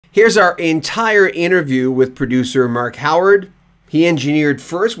Here's our entire interview with producer Mark Howard. He engineered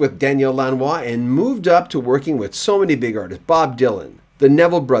first with Daniel Lanois and moved up to working with so many big artists. Bob Dylan, the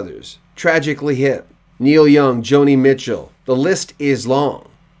Neville Brothers, Tragically Hip, Neil Young, Joni Mitchell. The list is long.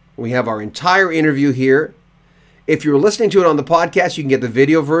 We have our entire interview here. If you're listening to it on the podcast, you can get the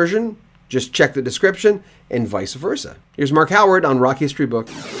video version. Just check the description and vice versa. Here's Mark Howard on Rock History Book.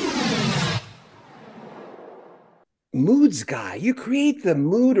 Moods guy. You create the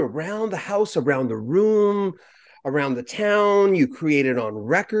mood around the house, around the room, around the town. You create it on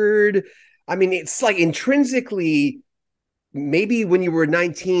record. I mean, it's like intrinsically, maybe when you were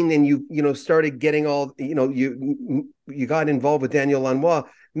 19 and you started getting all, you got involved with Daniel Lanois,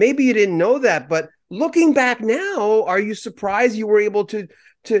 maybe you didn't know that, but looking back now, are you surprised you were able to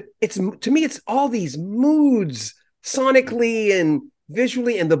to me, it's all these moods sonically and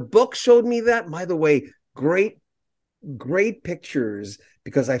visually, and the book showed me that. By the way, great pictures,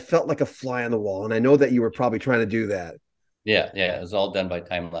 because I felt like a fly on the wall, and I know that you were probably trying to do that. Yeah, it was all done by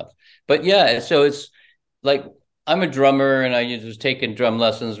time lapse. But yeah, so it's like I'm a drummer, and I was taking drum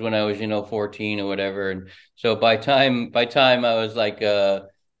lessons when I was 14 or whatever, and so by time I was like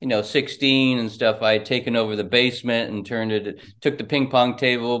 16 and stuff, I had taken over the basement and took the ping pong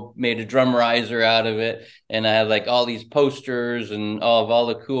table, made a drum riser out of it, and I had like all these posters and all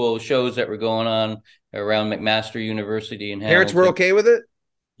the cool shows that were going on around McMaster University in Hamilton. Parents were okay with it?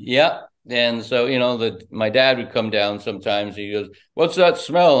 Yeah. And so, my dad would come down sometimes. He goes, "What's that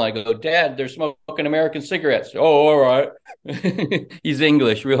smell?" And I go, "Dad, they're smoking American cigarettes." "Oh, all right." He's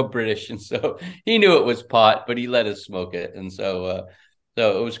English, real British. And so he knew it was pot, but he let us smoke it. And so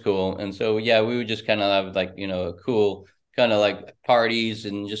it was cool. And so, yeah, we would just kind of have like, a cool kind of like parties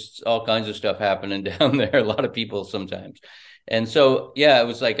and just all kinds of stuff happening down there. A lot of people sometimes. And so, yeah, it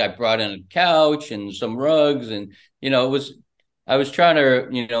was like I brought in a couch and some rugs, and I was trying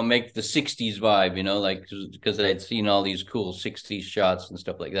to make the 60s vibe, like, because I had seen all these cool 60s shots and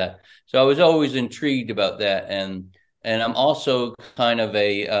stuff like that. So I was always intrigued about that, and I'm also kind of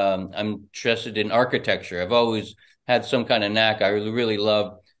I'm interested in architecture. I've always had some kind of knack. I really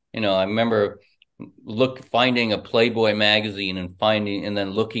love, I remember finding a Playboy magazine and then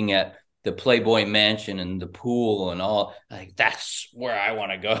looking at the Playboy mansion and the pool and all, like, that's where I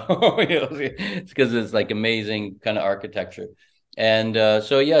want to go. It's because it's like amazing kind of architecture. And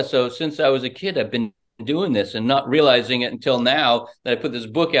so since I was a kid, I've been doing this and not realizing it until now that I put this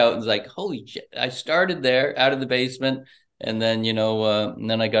book out, and it's like, holy shit, I started there out of the basement, and then and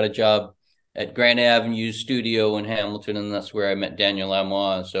then I got a job at Grand Avenue Studio in Hamilton, and that's where I met Daniel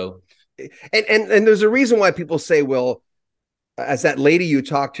Lanois. So and there's a reason why people say, well, as that lady you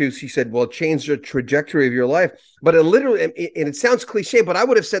talked to, she said, well, it changed the trajectory of your life. But it literally, and it sounds cliche, but I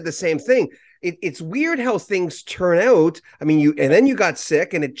would have said the same thing. It's weird how things turn out. I mean, and then you got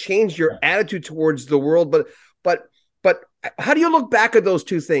sick, and it changed your attitude towards the world. But how do you look back at those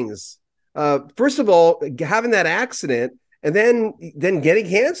two things? First of all, having that accident, and then getting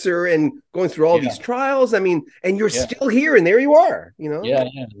cancer and going through all these trials. I mean, and you're still here, and there you are. Yeah.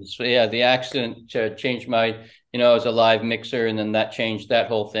 So yeah, the accident changed my. I was a live mixer, and then that changed that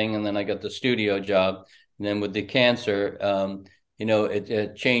whole thing. And then I got the studio job. And then with the cancer,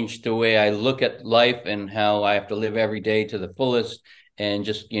 it changed the way I look at life and how I have to live every day to the fullest and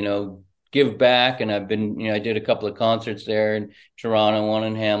just, give back. And I've been, I did a couple of concerts there in Toronto, one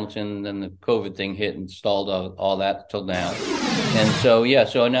in Hamilton, and then the COVID thing hit and stalled all that till now. And so, yeah,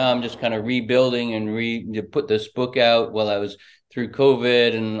 so now I'm just kind of rebuilding and to put this book out while I was through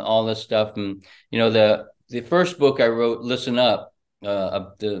COVID and all this stuff. And, the first book I wrote, Listen Up,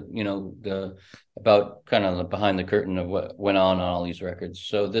 about kind of behind the curtain of what went on all these records.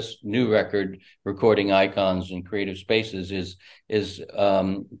 So this new record, Recording Icons and Creative Spaces, is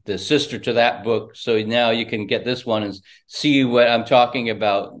the sister to that book. So now you can get this one and see what I'm talking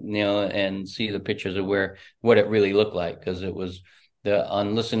about, and see the pictures of what it really looked like, because it was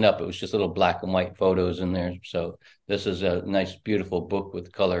on Listen Up, it was just little black and white photos in there. So this is a nice, beautiful book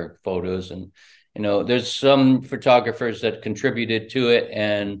with color photos, and there's some photographers that contributed to it,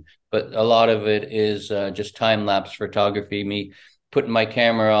 but a lot of it is just time-lapse photography, me putting my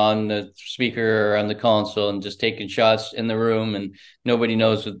camera on the speaker or on the console and just taking shots in the room, and nobody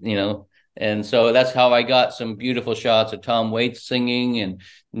knows, and so that's how I got some beautiful shots of Tom Waits singing and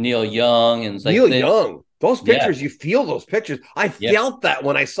Neil Young. And Neil Young, those pictures, you feel those pictures. I felt that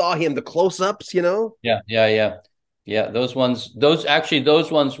when I saw him, the close-ups, Yeah, those ones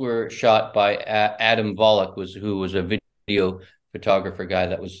were shot by Adam Volek, who was a video photographer guy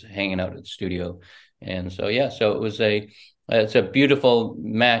that was hanging out at the studio. And so, so it's a beautiful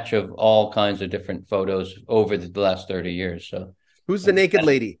match of all kinds of different photos over the last 30 years. So who's the naked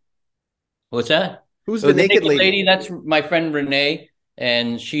lady? What's that? Who's Oh, the the naked naked lady? lady, that's my friend Renee,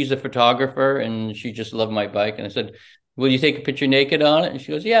 and she's a photographer, and she just loved my bike. And I said, "Will you take a picture naked on it?" And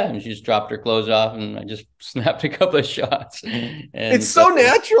she goes, "Yeah." And she just dropped her clothes off, and I just snapped a couple of shots. It's And so, so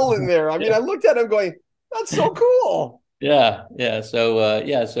natural in there. I mean, yeah, I looked at him going, that's so cool. yeah. So,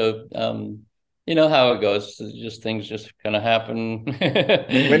 you know how it goes. Just things just kind of happen.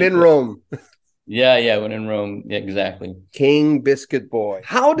 When in Rome, Yeah. When in Rome, yeah, exactly. King Biscuit Boy.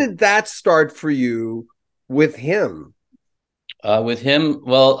 How did that start for you with him? With him,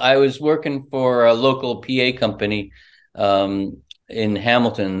 well, I was working for a local PA company in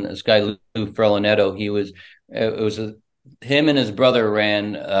Hamilton. This guy Lou Frelinetto, it was him and his brother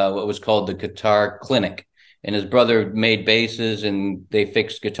ran what was called the Guitar Clinic, and his brother made basses and they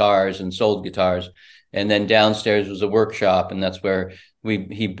fixed guitars and sold guitars. And then downstairs was a workshop, and that's where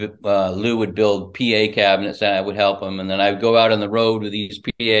Lou would build PA cabinets, and I would help him, and then I would go out on the road with these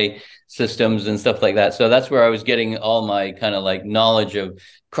PA systems and stuff like that. So that's where I was getting all my kind of like knowledge of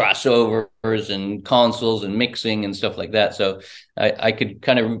crossovers and consoles and mixing and stuff like that. So I could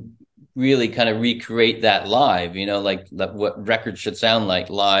kind of really kind of recreate that live, like what records should sound like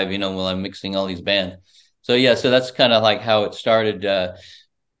live, while I'm mixing all these bands. So yeah, so that's kind of like how it started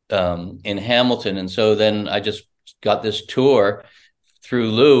in Hamilton. And so then I just got this tour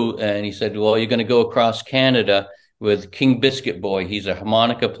through Lou, and he said, "Well, you're going to go across Canada with King Biscuit Boy. He's a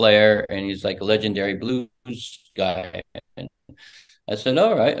harmonica player, and he's like a legendary blues guy." And I said,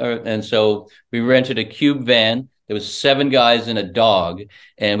 "All right." And so we rented a cube van. There was 7 guys and a dog,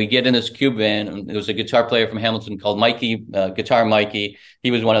 and we get in this cube van. And there was a guitar player from Hamilton called Mikey, Guitar Mikey.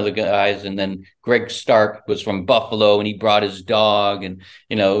 He was one of the guys, and then Greg Stark was from Buffalo, and he brought his dog, and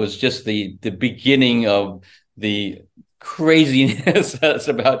it was just the beginning of the craziness that's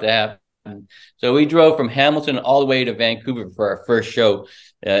about to happen. So we drove from Hamilton all the way to Vancouver for our first show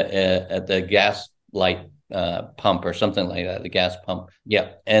at the gas light pump or something like that, the gas pump. Yeah.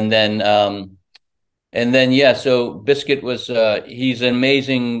 And then yeah, so Biscuit was he's an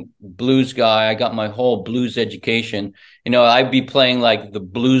amazing blues guy. I got my whole blues education. I'd be playing like the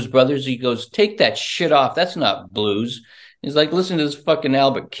Blues Brothers. He goes, "Take that shit off. That's not blues." He's like, "Listen to this fucking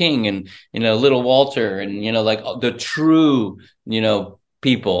Albert King and Little Walter and like the true,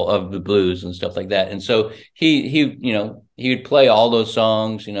 people of the blues and stuff like that." And so he would play all those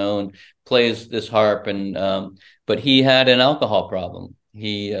songs, and plays this harp, and but he had an alcohol problem.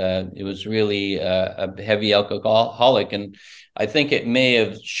 It was really a heavy alcoholic, and I think it may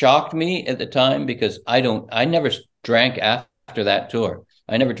have shocked me at the time because I never drank after that tour.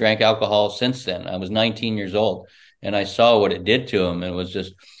 I never drank alcohol since then. I was 19 years old, and I saw what it did to him. And it was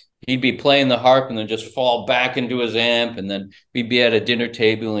just he'd be playing the harp and then just fall back into his amp, and then we'd be at a dinner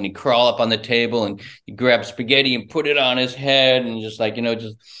table and he'd crawl up on the table and he'd grab spaghetti and put it on his head, and just like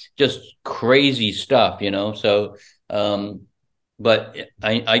just crazy stuff. So but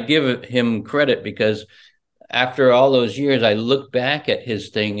I give him credit because after all those years, I look back at his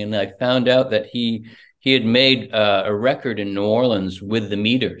thing and I found out that he had made a record in New Orleans with the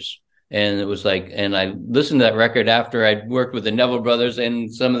Meters. And it was like, and I listened to that record after I'd worked with the Neville Brothers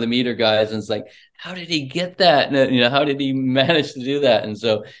and some of the Meter guys. And it's like, how did he get that? And, how did he manage to do that? And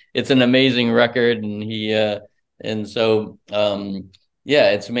so it's an amazing record. And so, yeah,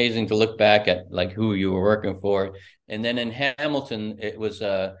 it's amazing to look back at like who you were working for. And then in Hamilton, it was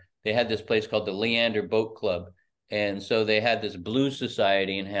they had this place called the Leander Boat Club. And so they had this blues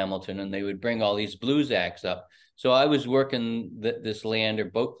society in Hamilton, and they would bring all these blues acts up. So I was working this Leander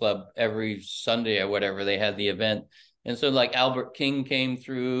Boat Club every Sunday or whatever. They had the event. And so like Albert King came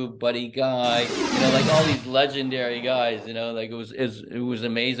through, Buddy Guy, like all these legendary guys, like it was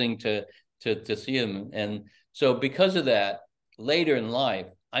amazing to see them. And so because of that, later in life,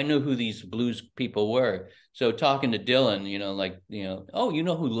 I knew who these blues people were. So talking to Dylan, oh, you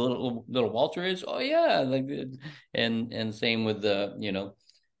know who little Walter is? Oh yeah, like, and same with the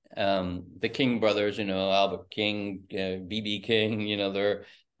King brothers, Albert King, BB King,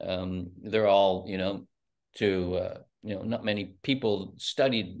 they're all, to not many people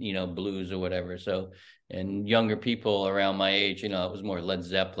studied, blues or whatever. So, and younger people around my age, it was more Led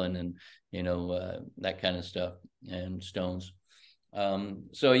Zeppelin and that kind of stuff, and Stones.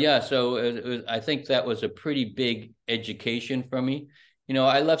 So yeah, so I think that was a pretty big education for me.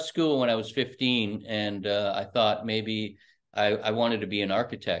 I left school when I was 15, and I thought maybe I wanted to be an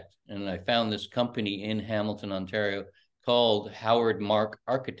architect, and I found this company in Hamilton, Ontario called Howard Mark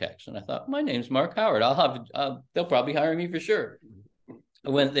Architects, and I thought, my name's Mark Howard. They'll probably hire me for sure. I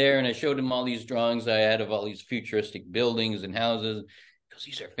went there and I showed him all these drawings I had of all these futuristic buildings and houses, because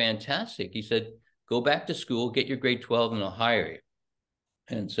these are fantastic. He said, "Go back to school, get your grade 12, and I'll hire you."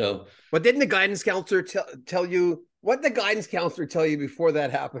 And so, But didn't the guidance counselor tell you what the guidance counselor tell you before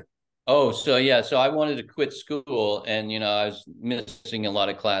that happened? oh, so yeah, so I wanted to quit school, and I was missing a lot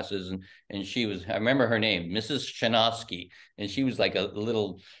of classes, and she was, I remember her name, Mrs. Shanosky, and she was like a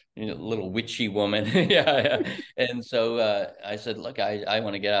little, little witchy woman. Yeah, yeah. And so I said, look, I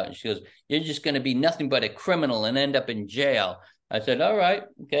want to get out. And she goes, you're just going to be nothing but a criminal and end up in jail. I said, all right,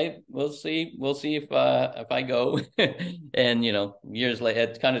 okay, we'll see if I go. And years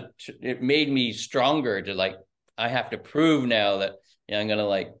later, it made me stronger to like, I have to prove now that I'm gonna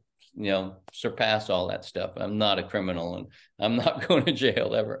like surpass all that stuff. I'm not a criminal, and I'm not going to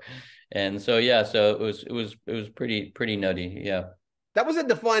jail ever. And so yeah, so it was pretty nutty. Yeah. That was a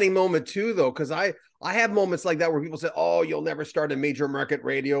defining moment too, though, because I have moments like that where people say, "Oh, you'll never start a major market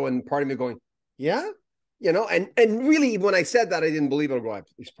radio," and part of me going, "Yeah." And really, when I said that, I didn't believe it. I go,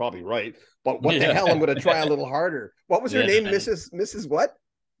 he's probably right. But what the hell? I'm going to try a Yeah. little harder. What was her name? Yeah. Mrs. What?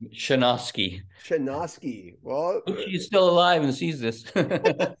 Shanosky. Shanosky. Well, Hope she's still alive and sees this.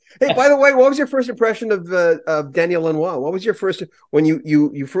 hey, by the way, what was your first impression of Daniel Lanois? What was your first when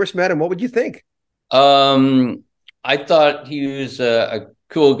you first met him? What would you think? Um, I thought he was a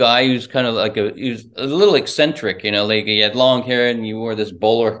cool guy. He was kind of like he was a little eccentric, like he had long hair and he wore this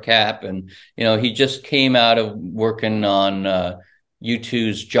bowler cap, and he just came out of working on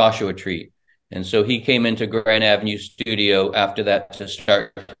U2's Joshua Tree, and so he came into Grand Avenue Studio after that to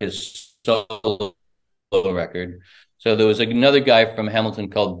start his solo record. So there was another guy from Hamilton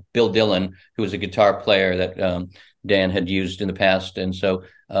called Bill Dillon, who was a guitar player that Dan had used in the past. And so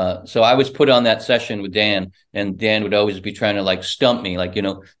I was put on that session with Dan, and Dan would always be trying to like stump me, like,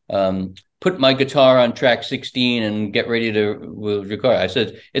 put my guitar on track 16 and get ready to record. I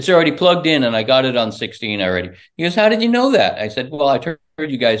said, it's already plugged in and I got it on 16 already. He goes, how did you know that? I said, well, I heard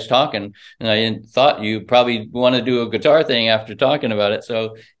you guys talking, and I thought you probably want to do a guitar thing after talking about it.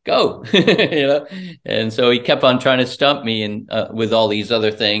 So go, And so he kept on trying to stump me and with all these other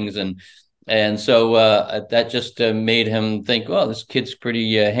things. And so that just made him think, well, this kid's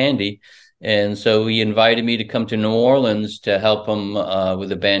pretty handy. And so he invited me to come to New Orleans to help him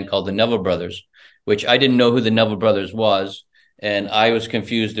with a band called the Neville Brothers, which I didn't know who the Neville Brothers was. And I was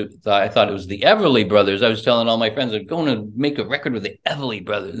confused. I thought it was the Everly Brothers. I was telling all my friends, I'm going to make a record with the Everly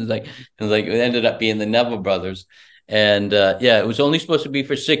Brothers. It ended up being the Neville Brothers. And yeah, it was only supposed to be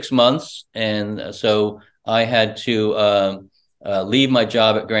for 6 months. And so I had to leave my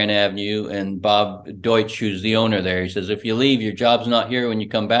job at Grand Avenue. And Bob Deutsch, who's the owner there, he says, if you leave, your job's not here when you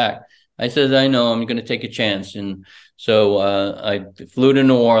come back. I said, I know, I'm going to take a chance. And so I flew to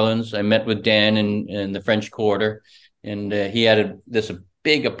New Orleans. I met with Dan in the French Quarter, and he had this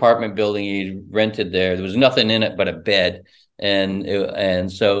big apartment building he rented there. There was nothing in it but a bed.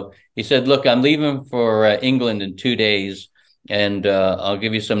 And so he said, look, I'm leaving for England in 2 days, and I'll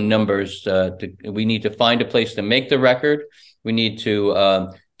give you some numbers. We need to find a place to make the record. We need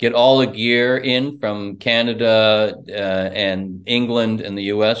to get all the gear in from Canada and England and the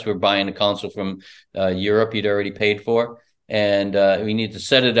US. We're buying a console from Europe he'd already paid for. And we need to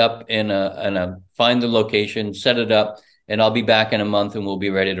set it up find the location, set it up, and I'll be back in a month and we'll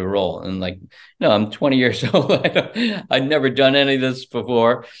be ready to roll. And like, no, I'm 20 years old. I'd never done any of this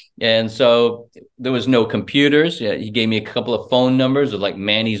before. And so there was no computers. Yeah, he gave me a couple of phone numbers of like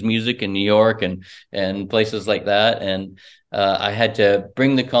Manny's Music in New York and places like that. And I had to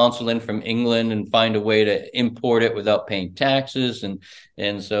bring the console in from England and find a way to import it without paying taxes.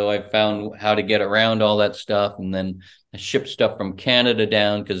 And so I found how to get around all that stuff. And then I shipped stuff from Canada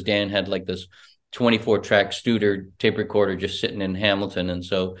down because Dan had like this 24-track Studer tape recorder just sitting in Hamilton. And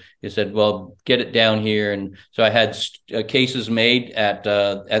so he said, well, get it down here. And so I had cases made at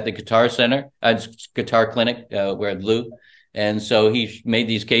the Guitar Center, Guitar Clinic, where Lou. And so he made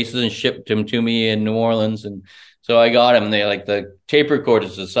these cases and shipped them to me in New Orleans. And so I got them. They like the tape recorder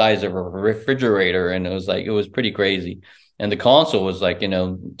is the size of a refrigerator. And it was pretty crazy. And the console was like,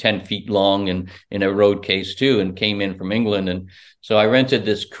 10 feet long and in a road case too, and came in from England. And so I rented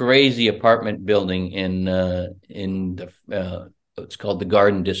this crazy apartment building in it's called the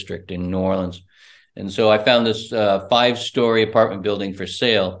Garden District in New Orleans. And so I found this 5-story apartment building for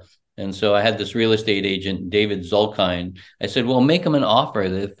sale. And so I had this real estate agent, David Zulkine. I said, well, make him an offer.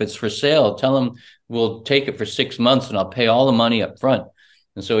 If it's for sale, tell him we'll take it for 6 months and I'll pay all the money up front.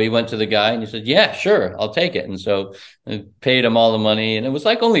 And so he went to the guy and he said, yeah, sure, I'll take it. And so I paid him all the money. And it was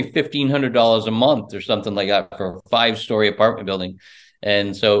like only $1,500 a month or something like that for a 5-story apartment building.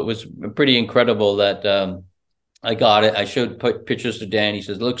 And so it was pretty incredible that I got it. I showed pictures to Dan. He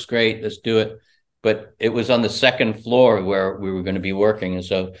says, looks great. Let's do it. but it was on the second floor where we were going to be working. And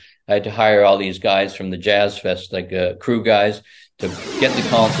so I had to hire all these guys from the Jazz Fest, like crew guys, to get the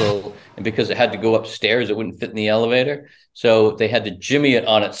console. And because it had to go upstairs, it wouldn't fit in the elevator. So they had to jimmy it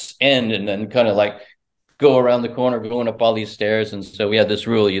on its end and then kind of like go around the corner, going up all these stairs. And so we had this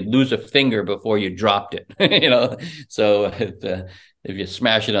rule: you'd lose a finger before you dropped it, So if you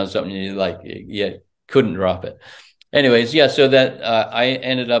smash it on something, you couldn't drop it. Anyways, yeah. So that I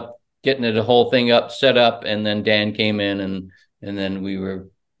ended up getting the whole thing up, set up, and then Dan came in, and then we were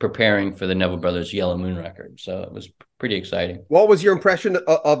preparing for the Neville Brothers Yellow Moon record. So it was pretty exciting. What was your impression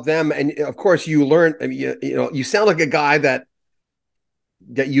of them? And of course, you learned. I mean, you sound like a guy that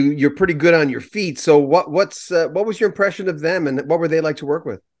you're pretty good on your feet. So what was your impression of them, and what were they like to work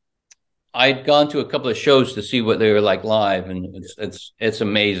with? I'd gone to a couple of shows to see what they were like live, and it's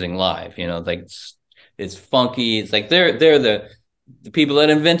amazing live. Like it's funky. It's like they're the people that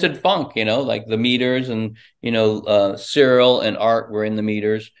invented funk. Like the Meters, and Cyril and Art were in the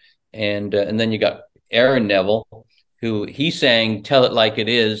Meters, and then you got Aaron Neville, who he sang "Tell It Like It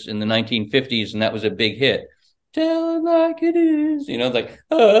Is" in the 1950s, and that was a big hit. Tell it like it is, like,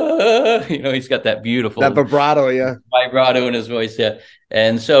 he's got that beautiful that vibrato, yeah, vibrato in his voice, yeah.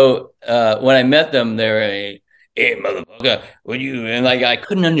 And so when I met them, they're hey motherfucker, would you? And like I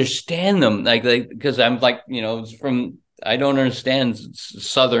couldn't understand them, like because I'm like, I don't understand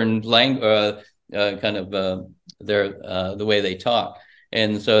Southern language, kind of their the way they talk,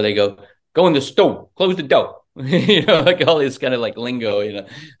 and so they go in the stove, close the door. Like all this kind of like lingo, and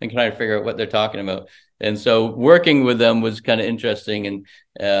trying to figure out what they're talking about. And so working with them was kind of interesting.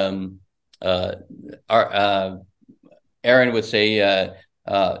 And Aaron would say,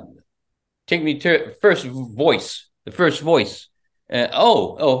 take me to first voice, the first voice.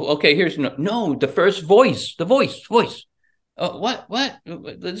 Okay, here's no, the first voice, the voice. Oh, what?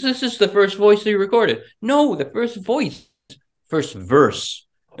 This is the first voice he recorded. No, the first voice, first verse.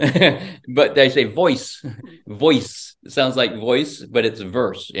 But they say voice. It sounds like voice, but it's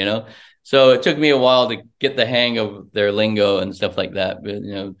verse, So it took me a while to get the hang of their lingo and stuff like that.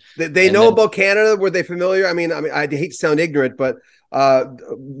 But they know about Canada. Were they familiar? I mean, I hate to sound ignorant, but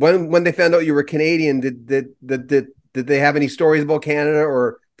when they found out you were Canadian, did they have any stories about Canada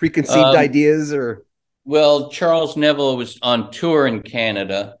or preconceived ideas? Or well, Charles Neville was on tour in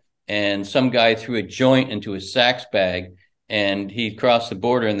Canada, and some guy threw a joint into his sax bag, and he crossed the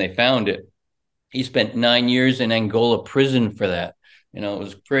border, and they found it. He spent 9 years in Angola prison for that. It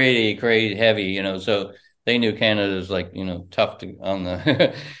was pretty heavy, so they knew Canada was like, tough on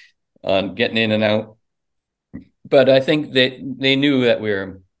the on getting in and out. But I think that they knew that we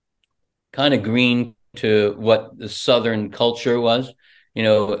were kind of green to what the Southern culture was.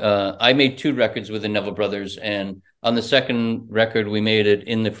 I made 2 records with the Neville Brothers, and on the second record, we made it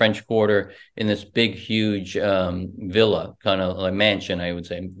in the French Quarter in this big, huge villa, kind of like mansion, I would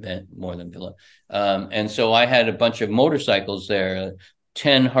say, more than villa. And so I had a bunch of motorcycles there,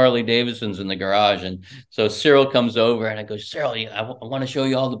 10 Harley Davidsons in the garage. And so Cyril comes over, and I go, Cyril, I want to show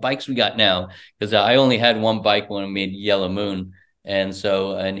you all the bikes we got now, because I only had one bike when I made Yellow Moon. And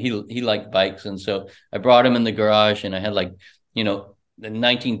so, and he liked bikes. And so I brought him in the garage, and I had like, the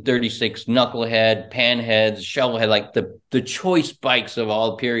 1936 knucklehead, panheads, shovelhead, like the choice bikes of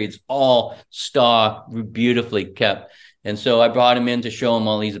all periods, all stock, beautifully kept. And so I brought him in to show him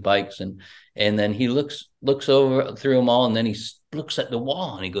all these bikes, and then he looks over through them all, and then he looks at the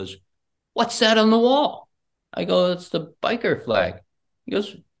wall, and he goes, "What's that on the wall?" I go, "It's the biker flag." He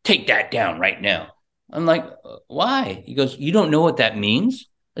goes, "Take that down right now." I'm like, "Why?" He goes, "You don't know what that means?"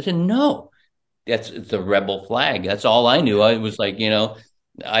 I said, "No. It's a rebel flag." That's all I knew. I was like,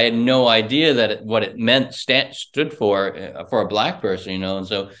 I had no idea that what it meant stood for a black person, And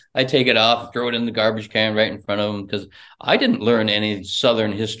so I take it off, throw it in the garbage can right in front of him, because I didn't learn any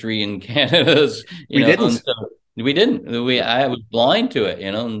Southern history in Canada's. We didn't. So we didn't. I was blind to it,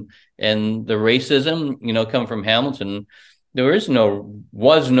 and the racism, come from Hamilton. There was no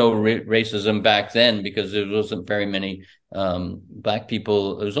racism back then, because there wasn't very many black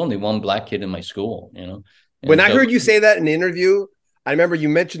people. There was only one black kid in my school, When I heard you say that in an interview, I remember you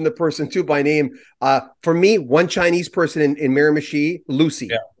mentioned the person too by name. For me, one Chinese person in Miramichi, Lucy.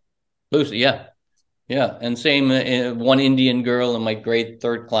 Yeah. Lucy, yeah. Yeah. And same, one Indian girl in my grade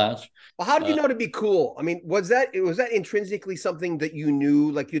 3rd class. Well, how did you know to be cool? I mean, was that intrinsically something that you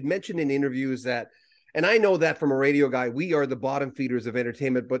knew? Like you'd mentioned in interviews that, and I know that from a radio guy, we are the bottom feeders of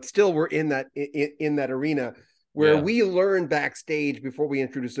entertainment, but still we're in that arena where we learn backstage before we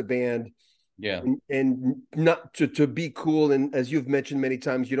introduce a band. Yeah. And not to be cool. And as you've mentioned many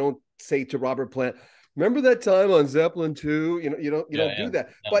times, you don't say to Robert Plant, "Remember that time on Zeppelin 2?" You don't do that.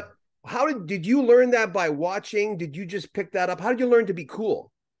 No. But How did you learn that by watching? Did you just pick that up? How did you learn to be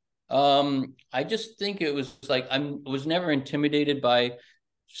cool? I just think it was like was never intimidated by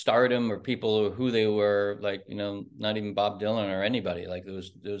stardom or people or who they were, like, not even Bob Dylan or anybody. Like there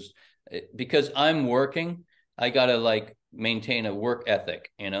was because I'm working, I gotta like maintain a work ethic,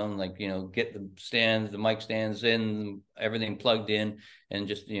 like, get the mic stands in, everything plugged in, and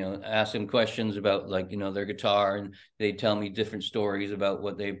just, ask them questions about, like, their guitar, and they tell me different stories about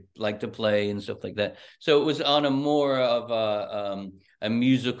what they like to play and stuff like that. So it was on a more of a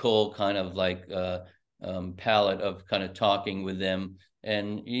musical kind of like palette of kind of talking with them.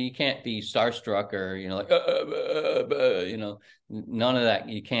 And you can't be starstruck or, like, none of that.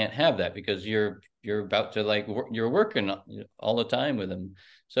 You can't have that because you're about to, like, you're working all the time with them.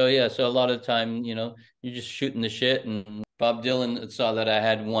 So yeah, so a lot of the time, you're just shooting the shit. And Bob Dylan saw that I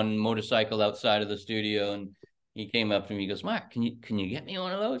had one motorcycle outside of the studio, and he came up to me. He goes, "Mark, can you get me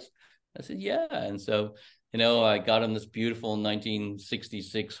one of those?" I said, "Yeah." And so, I got him this beautiful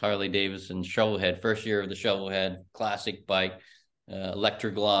 1966 Harley Davidson Shovelhead, first year of the Shovelhead, classic bike,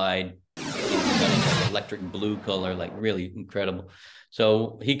 electric glide, like electric blue color, like really incredible.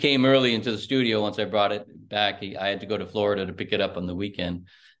 So he came early into the studio. Once I brought it back, I had to go to Florida to pick it up on the weekend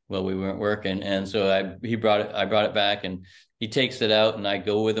while we weren't working. And so I brought it back, and he takes it out, and I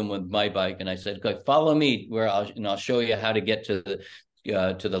go with him with my bike. And I said, "Follow me where I'll show you how to get to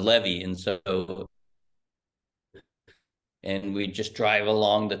the levee." And so, and we just drive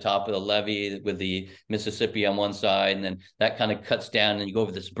along the top of the levee with the Mississippi on one side, and then that kind of cuts down, and you go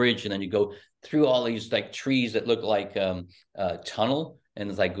over this bridge, and then you go through all these like trees that look like a tunnel, and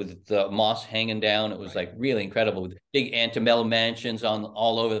it's like with the moss hanging down. It was like really incredible, with big antebellum mansions on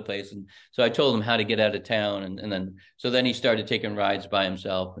all over the place. And so I told him how to get out of town, and then he started taking rides by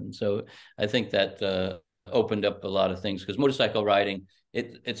himself. And so I think that opened up a lot of things, because motorcycle riding,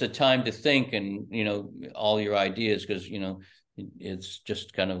 it's a time to think, and all your ideas, because it's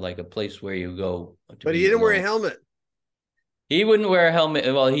just kind of like a place where you go to But he be didn't wear a alone. helmet. He wouldn't wear a helmet.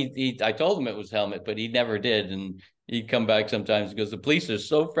 Well, he I told him it was helmet, but he never did. And he'd come back sometimes because the police are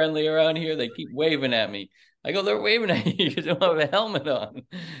so friendly around here. They keep waving at me. I go, "They're waving at you because you don't have a helmet on."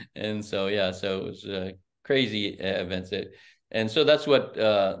 And so, yeah, so it was crazy events. And so that's what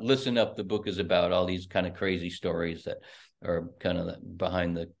Listen Up, the book, is about. All these kind of crazy stories that are kind of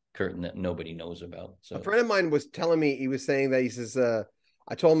behind the curtain that nobody knows about. A So friend of mine was telling me, he was saying that, he says,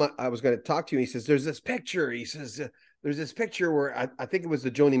 I told him I was going to talk to you. He says, there's this picture. He says, there's this picture where I think it was the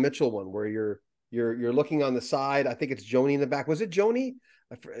Joni Mitchell one, where you're looking on the side. I think it's Joni in the back. Was it Joni?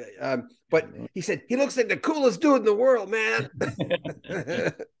 But he said, he looks like the coolest dude in the world, man.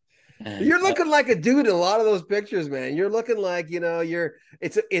 You're looking like a dude in a lot of those pictures, man. You're looking like,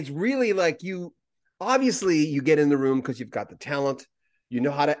 it's really like, you obviously you get in the room because you've got the talent, you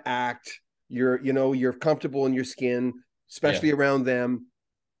know how to act, you're comfortable in your skin, yeah, especially around them.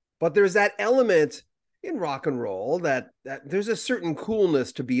 But there's that element in rock and roll that there's a certain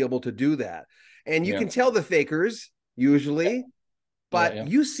coolness to be able to do that. And you yeah, can tell the fakers usually, yeah, but yeah.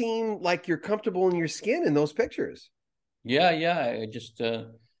 you seem like you're comfortable in your skin in those pictures. Yeah, yeah. I just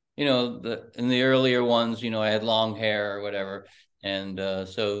the in the earlier ones, I had long hair or whatever. And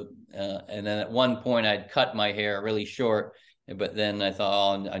and then at one point I'd cut my hair really short, but then I thought,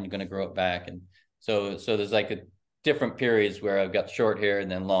 "Oh, I'm gonna grow it back." And so there's like a different periods where I've got short hair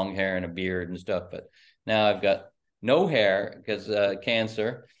and then long hair and a beard and stuff. But now I've got no hair because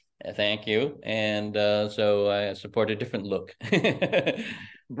cancer. Thank you. And so I support a different look.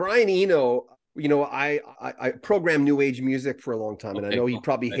 Brian Eno, I programmed new age music for a long time, and I Okay, know he cool.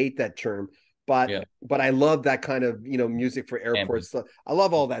 probably Right. hate that term, but Yeah. I love that kind of music for Ambient. airports. I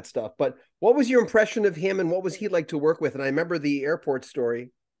love all that stuff. But what was your impression of him, and what was he like to work with? And I remember the airport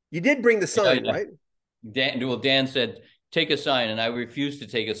story. You did bring the Yeah, sign, yeah. right? Dan said, "Take a sign," and I refused to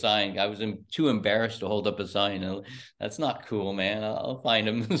take a sign. I was too embarrassed to hold up a sign. That's not cool, man. I'll find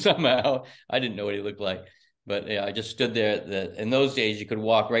him somehow. I didn't know what he looked like, but yeah, I just stood there. In those days, you could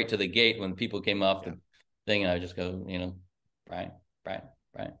walk right to the gate when people came off Yeah. the thing, and I would just go, Brian, Brian,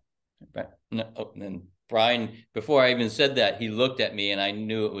 Brian, Brian. No, oh, and then Brian, before I even said that, he looked at me, and I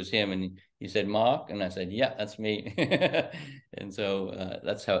knew it was him, and he said, "Mark," and I said, "Yeah, that's me." And so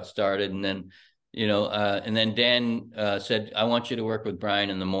that's how it started, and then and then Dan said, "I want you to work with Brian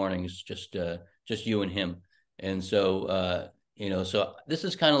in the mornings, just you and him." And so so this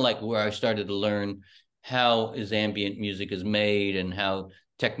is kind of like where I started to learn how is ambient music is made, and how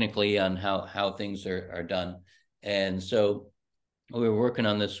technically on how things are done. And so we were working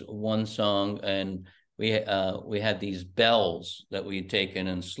on this one song, and we had these bells that we had taken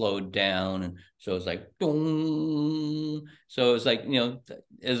and slowed down, and so it's like boom. So it's like,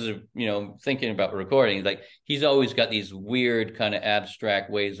 as thinking about recording, like he's always got these weird kind of abstract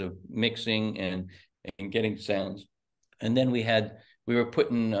ways of mixing and getting sounds. And then we were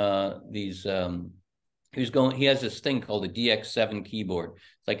putting these he has this thing called a DX7 keyboard.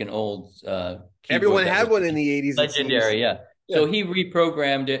 It's like an old keyboard Everyone that had was one in the 80s, it seems. legendary. Yeah. Yeah. So he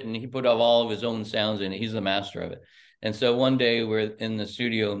reprogrammed it and he put up all of his own sounds in it. He's the master of it. And so one day we're in the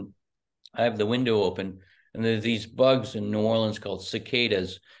studio, I have the window open, and there's these bugs in New Orleans called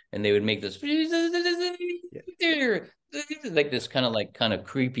cicadas, and they would make this like this kind of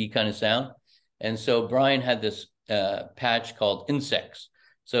creepy kind of sound. And so Brian had this patch called insects.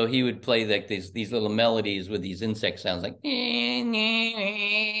 So he would play like these little melodies with these insect sounds, like,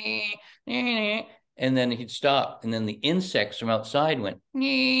 and then he'd stop, and then the insects from outside went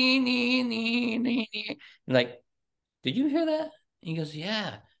like, did you hear that? He goes,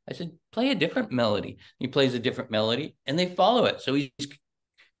 yeah. I said, play a different melody. He plays a different melody, and they follow it. So he's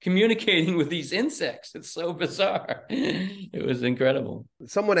communicating with these insects. It's so bizarre. It was incredible.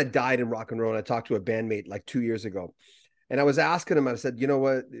 Someone had died in rock and roll, and I talked to a bandmate like 2 years ago. And I was asking him, I said, you know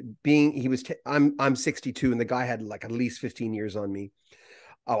what, I'm 62, and the guy had like at least 15 years on me.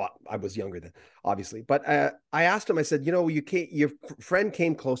 Oh, I was younger then, obviously. But I asked him, I said, your friend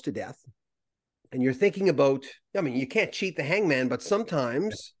came close to death, and you're thinking about, I mean, you can't cheat the hangman, but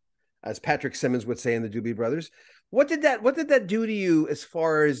sometimes, as Patrick Simmons would say in the Doobie Brothers, what did that do to you as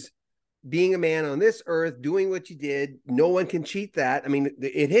far as being a man on this earth, doing what you did? No one can cheat that. I mean,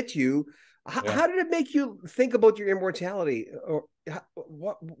 it hit you. How did it make you think about your immortality? Or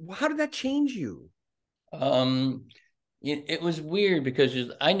how did that change you? It was weird because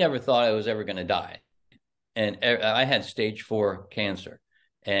I never thought I was ever going to die. And I had stage 4 cancer,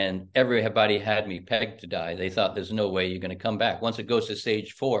 and everybody had me pegged to die. They thought there's no way you're going to come back. Once it goes to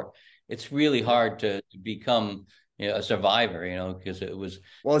stage 4, it's really hard to become a survivor, because it was.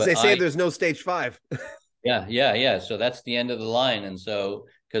 Well, as they say, there's no stage 5. Yeah. So that's the end of the line. And so,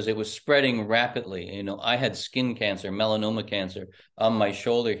 because it was spreading rapidly, I had skin cancer, melanoma cancer on my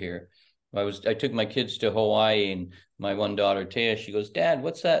shoulder here. I took my kids to Hawaii, and my one daughter, Taya, she goes, Dad,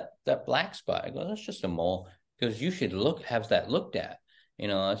 what's that black spot? I go, that's just a mole. Because you should have that looked at.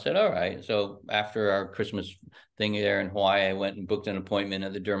 I said, all right. So after our Christmas thing there in Hawaii, I went and booked an appointment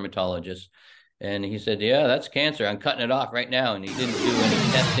at the dermatologist. And he said, yeah, that's cancer. I'm cutting it off right now. And he didn't do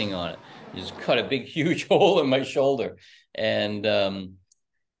any testing on it. He just cut a big, huge hole in my shoulder. And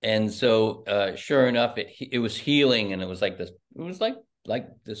so sure enough, it was healing. And it was like this,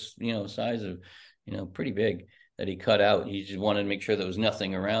 size of, pretty big, that he cut out. He just wanted to make sure there was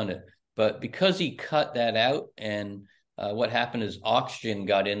nothing around it. But because he cut that out, and what happened is oxygen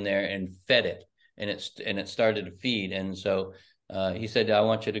got in there and fed it, and it started to feed. And so he said, I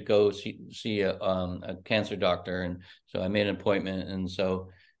want you to go see a cancer doctor. And so I made an appointment. And so,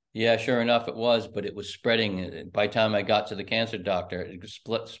 yeah, sure enough, it was, but it was spreading. By the time I got to the cancer doctor, it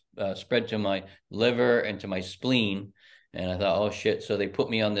spread to my liver and to my spleen. And I thought, oh, shit. So they put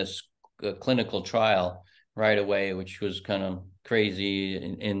me on this clinical trial right away, which was kind of crazy,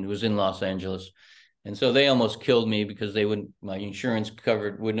 and was in Los Angeles. And so they almost killed me because my insurance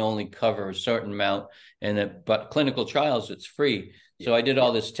would only cover a certain amount. But clinical trials, it's free. So I did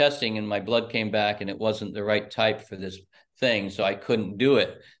all this testing, and my blood came back, and it wasn't the right type for this thing. So I couldn't do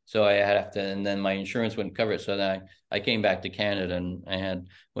it. So I had to, and then my insurance wouldn't cover it. So then I came back to Canada, and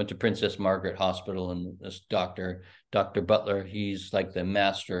went to Princess Margaret Hospital, and this Dr. Butler, he's like the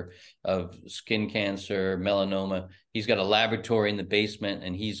master of skin cancer, melanoma. He's got a laboratory in the basement,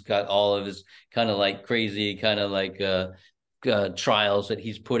 and he's got all of his kind of like crazy trials that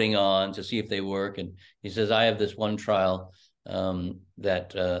he's putting on to see if they work. And he says, I have this one trial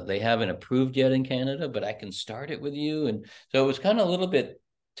that they haven't approved yet in Canada, but I can start it with you. And so it was kind of a little bit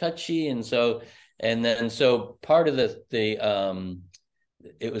touchy. And so part of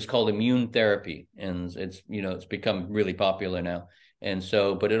it was called immune therapy, and it's become really popular now. And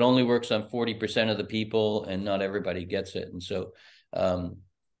so, but it only works on 40% of the people, and not everybody gets it. And so,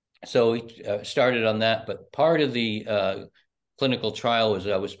 we started on that. But part of the clinical trial was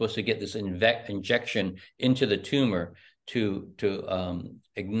I was supposed to get this injection into the tumor to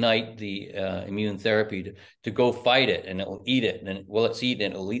ignite the immune therapy to go fight it, and it will eat it. And while it's eating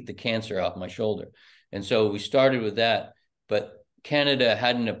it, it'll eat the cancer off my shoulder. And so we started with that, but Canada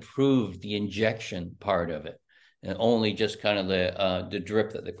hadn't approved the injection part of it, and only just kind of the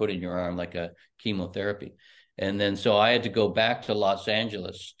drip that they put in your arm, like a chemotherapy. And then so I had to go back to Los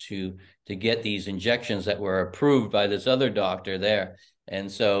Angeles to get these injections that were approved by this other doctor there. And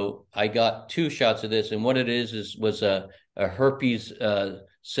so I got 2 shots of this. And what it is was a herpes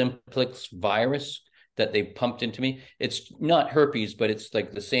simplex virus that they pumped into me. It's not herpes, but it's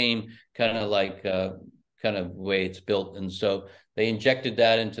like the same kind of like kind of way it's built. And so they injected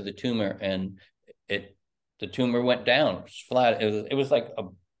that into the tumor, and it the tumor went down. It was flat. It was like a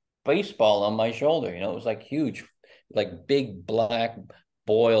baseball on my shoulder. It was like huge, like big black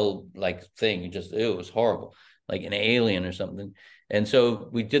boil like thing. It was horrible, like an alien or something. And so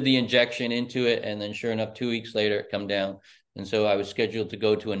we did the injection into it, and then sure enough, 2 weeks later, it come down. And so I was scheduled to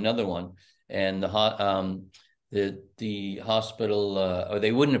go to another one, and the hospital, or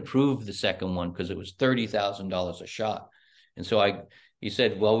they wouldn't approve the second one because it was $30,000 a shot. And so he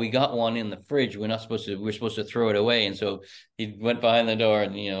said, well, we got one in the fridge. We're supposed to throw it away. And so he went behind the door,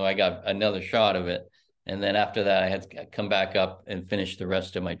 and, I got another shot of it. And then after that, I had to come back up and finish the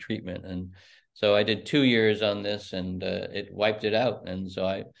rest of my treatment. And so I did 2 years on this, and it wiped it out. And so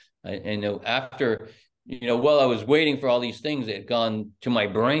I after, while I was waiting for all these things, it had gone to my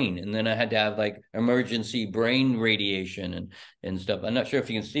brain. And then I had to have like emergency brain radiation and stuff. I'm not sure if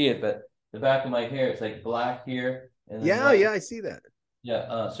you can see it, but the back of my hair, it's like black here. And then Yeah, yeah, I see that.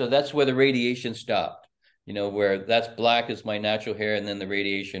 yeah. So that's where the radiation stopped, where that's black is my natural hair. And then the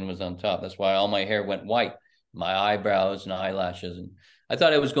radiation was on top. That's why all my hair went white, my eyebrows and eyelashes. And I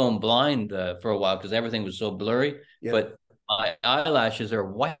thought I was going blind for a while because everything was so blurry, Yeah. but my eyelashes are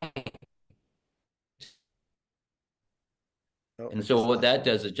white. Oh, I And so just what lost that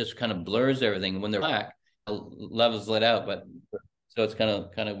you. does, it just kind of blurs everything. When they're black, it levels it out. But so it's kind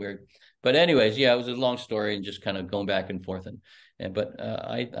of weird. But anyways, yeah, it was a long story and just kind of going back and forth. But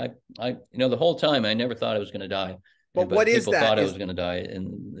the whole time I never thought I was going to die. But what But is people that? thought I Is was going to die.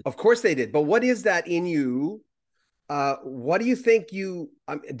 And Of course they did. But what is that in you? What do you think do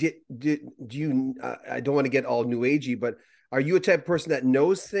you? I don't want to get all new agey, but are you a type of person that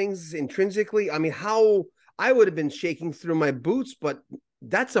knows things intrinsically? I mean, how I would have been shaking through my boots, but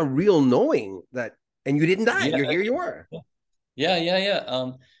that's a real knowing that, and you didn't die. yeah, You're here. You are.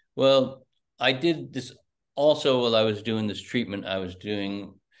 yeah. Well, I did this also while I was doing this treatment.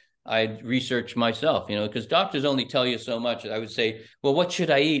 I researched myself, because doctors only tell you so much. I would say, well, what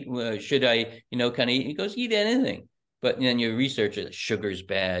should I eat? Should I, kind of eat? He goes, eat anything. But then you research it, sugar's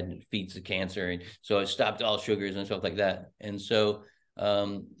bad, it feeds the cancer. And so I stopped all sugars and stuff like that. And so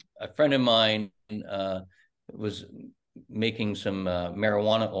a friend of mine was making some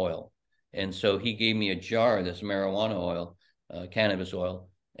marijuana oil. And so he gave me a jar of this marijuana oil, cannabis oil.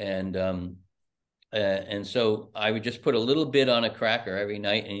 And so I would just put a little bit on a cracker every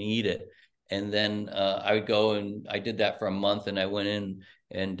night and eat it. And then I would go, and I did that for a month. And I went in,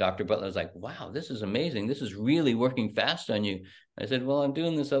 and Dr. Butler was like, wow, this is amazing. This is really working fast on you. I said, well, I'm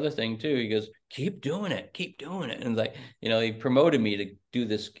doing this other thing too. He goes, keep doing it. Keep doing it. And like, he promoted me to do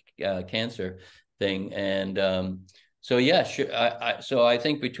this cancer thing. And so, yeah, sure. So I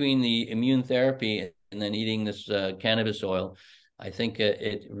think between the immune therapy and then eating this cannabis oil, I think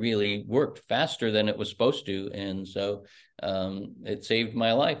it really worked faster than it was supposed to. And so it saved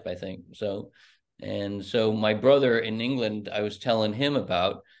my life, I think. And so my brother in England, I was telling him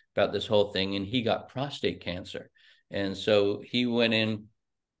about this whole thing, and he got prostate cancer. And so he went in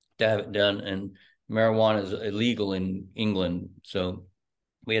to have it done, and marijuana is illegal in England. So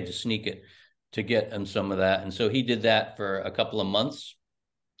we had to sneak it to get him some of that. And so he did that for a couple of months.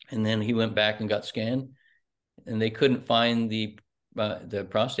 And then he went back and got scanned, and they couldn't find the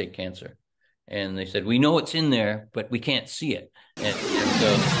prostate cancer. And they said, we know it's in there, but we can't see it. And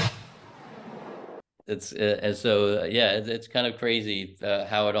so it's kind of crazy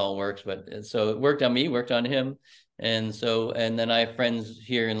how it all works. But so it worked on me, worked on him. And then I have friends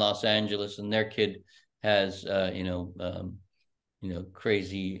here in Los Angeles, and their kid has,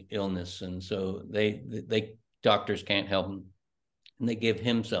 crazy illness. And so they doctors can't help him, and they give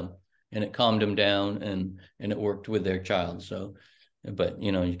him some, and it calmed him down, and it worked with their child. So, but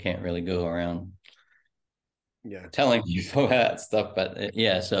you can't really go around telling people that stuff. But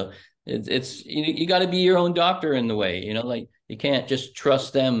yeah, so it's you got to be your own doctor in the way, like you can't just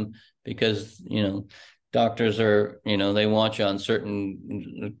trust them because doctors are they want you on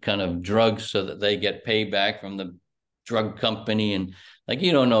certain kind of drugs so that they get payback from the drug company, and like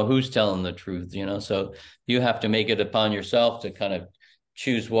you don't know who's telling the truth, so you have to make it upon yourself to kind of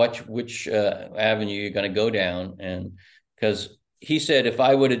choose which avenue you're going to go down. And because he said if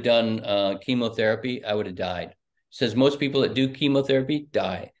I would have done chemotherapy, I would have died. He says most people that do chemotherapy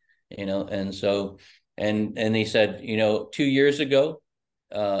die, and so and he said 2 years ago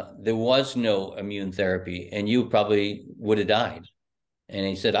there was no immune therapy, and you probably would have died. And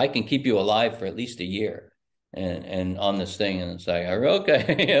he said I can keep you alive for at least a year. and on this thing, and it's like,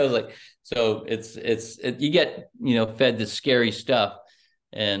 okay. I was like, so you get, fed the scary stuff.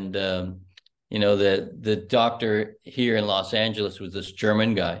 And the doctor here in Los Angeles was this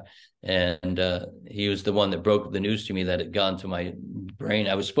German guy, and he was the one that broke the news to me that had gone to my brain.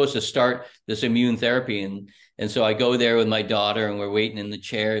 I was supposed to start this immune therapy, and so I go there with my daughter, and we're waiting in the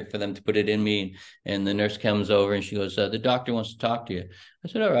chair for them to put it in me. And the nurse comes over, and she goes, "The doctor wants to talk to you." I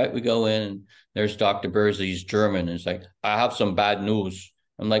said, "All right." We go in, and there's Dr. Bursley. He's German, and it's like, "I have some bad news."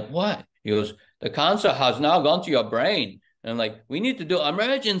 I'm like, "What?" He goes, "The cancer has now gone to your brain." And I'm like, "We need to do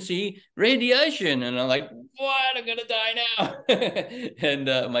emergency radiation." And I'm like, "What? I'm gonna die now." And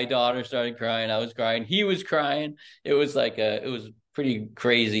my daughter started crying. I was crying. He was crying. It was like it was pretty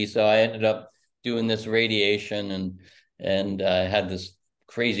crazy. So I ended up doing this radiation, and I had this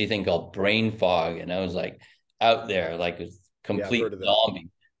crazy thing called brain fog, and I was like out there like a Yeah, I've heard complete of that. zombie.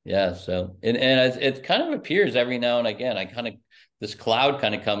 Yeah. So and it kind of appears every now and again. I kind of this cloud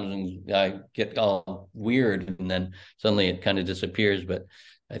kind of comes, and I get all weird, and then suddenly it kind of disappears. But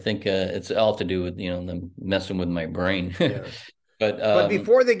I think it's all to do with them messing with my brain. Yeah. But But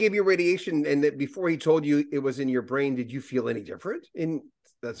before they gave you radiation and that before he told you it was in your brain, did you feel any different in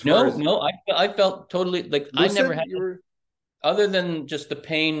as far no, as no, I felt totally like I never lucid? had, You were other than just the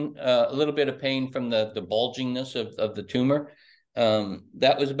pain, a little bit of pain from the bulgingness of the tumor.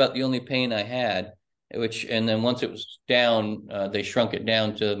 That was about the only pain I had. Which, and then once it was down, they shrunk it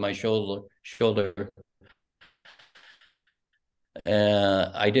down to my shoulder.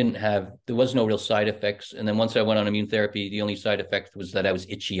 I didn't have, there was no real side effects. And then once I went on immune therapy, the only side effect was that I was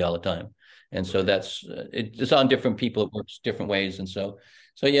itchy all the time. And so okay. that's, it's on different people. It works different ways. And so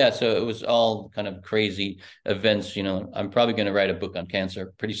yeah, so it was all kind of crazy events. I'm probably going to write a book on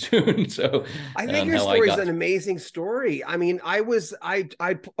cancer pretty soon. So I think your how I story is got an amazing story. I mean, I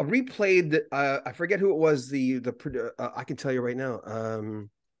replayed I forget who it was I can tell you right now.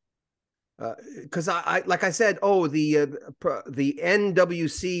 Because I like I said, oh the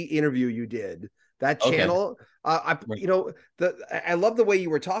NWC interview you did that okay. channel. I Right. the I love the way you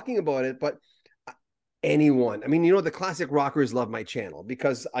were talking about it, but anyone, I mean, the classic rockers love my channel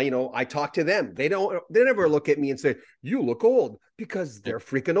because I talk to them. They never look at me and say you look old because they're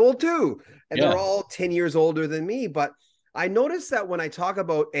freaking old too, and they're Yeah. all 10 years older than me. But I noticed that when I talk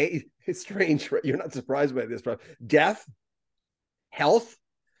about it's strange, right? You're not surprised by this, but death, health,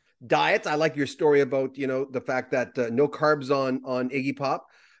 diets. I like your story about the fact that no carbs on Iggy Pop.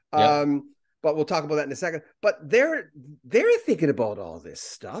 Yeah. But we'll talk about that in a second. But they're thinking about all this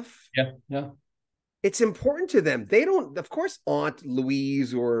stuff. Yeah. Yeah. It's important to them. They don't, of course, Aunt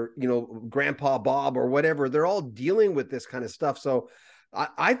Louise or Grandpa Bob or whatever. They're all dealing with this kind of stuff. So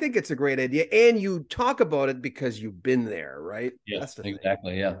I think it's a great idea, and you talk about it because you've been there, right? Yes, That's the thing.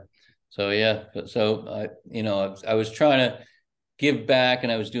 exactly. Yeah. So yeah, so I was trying to give back,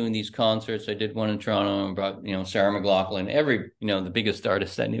 and I was doing these concerts. I did one in Toronto and brought, Sarah McLachlan, the biggest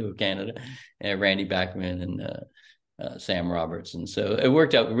artist I knew of Canada, and Randy Bachman and Sam Roberts. And so it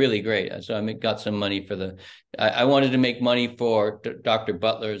worked out really great. So I got some money I wanted to make money for Dr.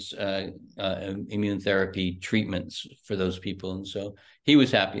 Butler's immune therapy treatments for those people. And so he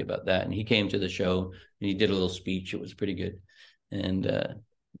was happy about that. And he came to the show and he did a little speech. It was pretty good. And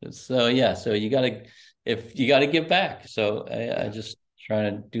so, yeah, so you got to give back. So I Yeah. just try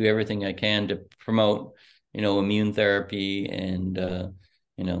to do everything I can to promote, immune therapy and,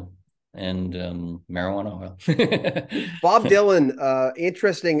 you know, and marijuana oil. Bob Dylan,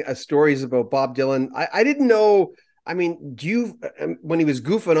 interesting stories about Bob Dylan. I didn't know. I mean, when he was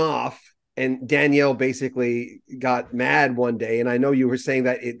goofing off and Danielle basically got mad one day, and I know you were saying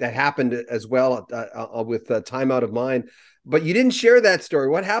that that happened as well with Time Out of Mind, but you didn't share that story.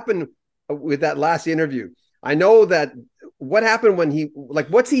 What happened with that last interview? I know that what happened when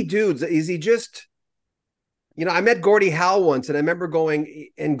what's he do? Is he just I met Gordie Howe once, and I remember going,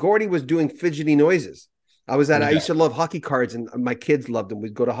 and Gordie was doing fidgety noises. I Yeah. used to love hockey cards, and my kids loved them.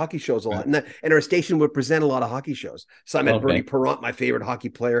 We'd go to hockey shows a lot, Right. and our station would present a lot of hockey shows. So I met Bernie Okay. Perrant, my favorite hockey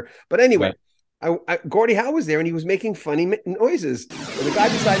player. But anyway, Right. Gordie Howe was there, and he was making funny noises. And the guy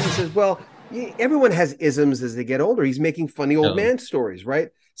beside me says, "Well, everyone has isms as they get older. He's making funny old No. man stories, right?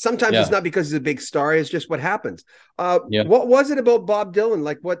 Sometimes it's Yeah. not because he's a big star; it's just what happens." Yeah. What was it about Bob Dylan?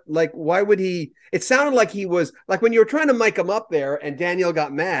 Why would he? It sounded like he was like when you were trying to mic him up there, and Daniel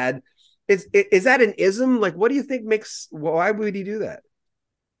got mad. Is that an ism? Like, what do you think makes? Why would he do that?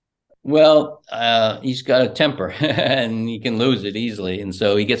 Well, he's got a temper and he can lose it easily. And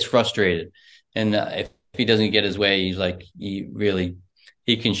so he gets frustrated. And if he doesn't get his way, he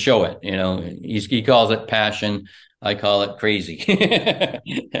can show it. He calls it passion. I call it crazy.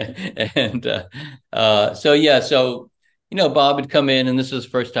 And so yeah, so Bob had come in, and this was the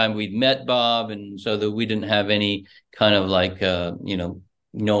first time we'd met Bob, and so that we didn't have any kind of like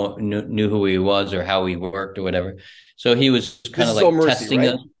knew who he was or how he worked or whatever. So he was This kind of is All like Mercy, testing right?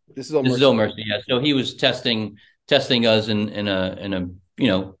 us. This is All This is Mercy. Mercy, yeah. So he was testing us in a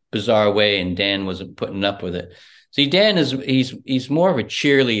bizarre way, and Dan wasn't putting up with it. See, Dan he's more of a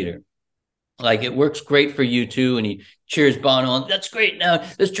cheerleader. Like it works great for you too, and he cheers Bono on. That's great. Now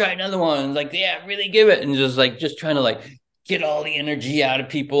let's try another one. Like, yeah, really give it, and just trying to like get all the energy out of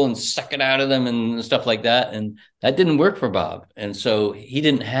people and suck it out of them and stuff like that. And that didn't work for Bob, and so he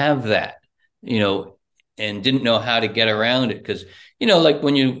didn't have that, you know, and didn't know how to get around it because like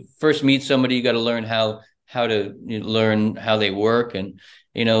when you first meet somebody, you got to learn how to learn how they work, and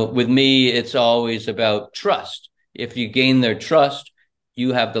with me, it's always about trust. If you gain their trust,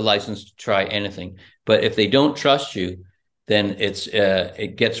 you have the license to try anything. But if they don't trust you, then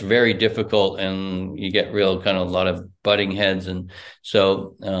it gets very difficult, and you get real kind of a lot of butting heads. And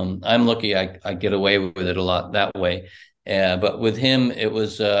so I'm lucky I get away with it a lot that way. But with him, it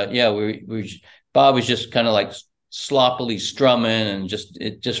was yeah, we Bob was just kind of like sloppily strumming, and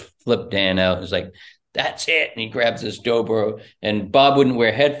it just flipped Dan out. It was like, that's it. And he grabs this dobro, and Bob wouldn't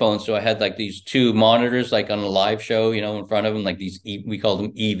wear headphones. So I had like these two monitors, like on a live show, in front of him, like these, we call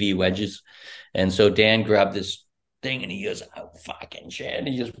them EV wedges. And so Dan grabbed this thing, and he goes, oh, fucking shit. And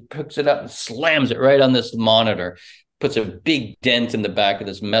he just picks it up and slams it right on this monitor, puts a big dent in the back of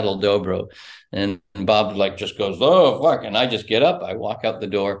this metal dobro. And Bob like just goes, oh, fuck. And I just get up. I walk out the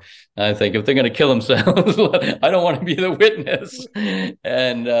door. I think if they're going to kill themselves, I don't want to be the witness.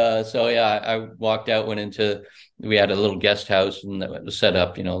 And so, yeah, I walked out, we had a little guest house, and that was set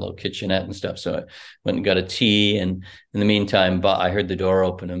up, a little kitchenette and stuff. So I went and got a tea. And in the meantime, I heard the door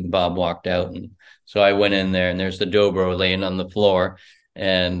open, and Bob walked out. And so I went in there, and there's the dobro laying on the floor.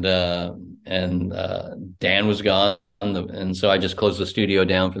 And Dan was gone. And so I just closed the studio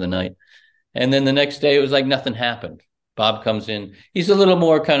down for the night. And then the next day, it was like nothing happened. Bob comes in. He's a little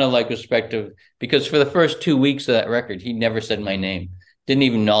more kind of like respectful, because for the first 2 weeks of that record, he never said my name, didn't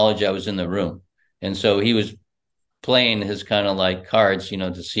even acknowledge I was in the room. And so he was playing his kind of like cards,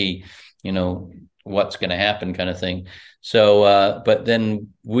 to see, what's going to happen kind of thing. So, but then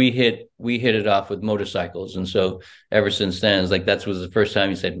we hit it off with motorcycles. And so ever since then, it's like, that was the first time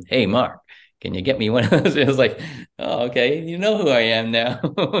he said, hey, Mark, can you get me one of those? It was like, oh, okay, you know who I am now.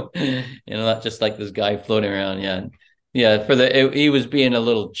 Not just like this guy floating around. Yeah. Yeah. He was being a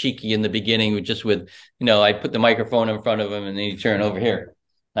little cheeky in the beginning, with, I put the microphone in front of him, and then he'd turn over here.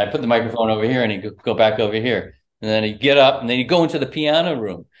 I put the microphone over here, and he'd go back over here. And then he'd get up, and then he'd go into the piano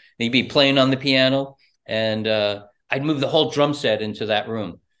room, and he'd be playing on the piano. And I'd move the whole drum set into that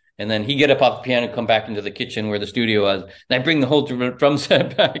room. And then he'd get up off the piano, come back into the kitchen where the studio was, and I bring the whole drum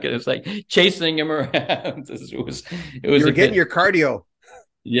set back, and it's like chasing him around. It was You were a getting bit, your cardio.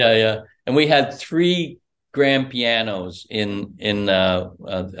 yeah, yeah. And we had three grand pianos in the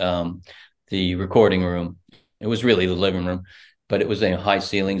recording room. It was really the living room, but it was in high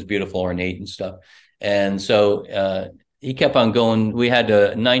ceilings, beautiful, ornate and stuff. And so he kept on going. We had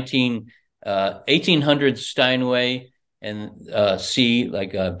a 1800 Steinway and C,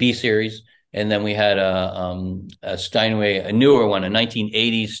 like a B series. And then we had a Steinway, a newer one, a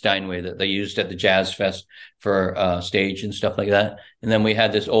 1980s Steinway that they used at the Jazz Fest for stage and stuff like that. And then we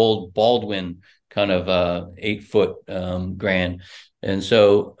had this old Baldwin kind of 8-foot grand. And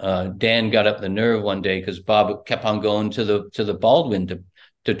so Dan got up the nerve one day, because Bob kept on going to the Baldwin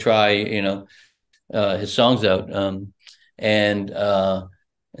to try, his songs out. And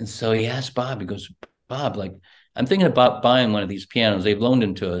so he asked Bob, he goes, Bob, like, I'm thinking about buying one of these pianos. They've loaned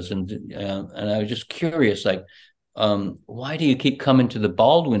them to us. And I was just curious, like, why do you keep coming to the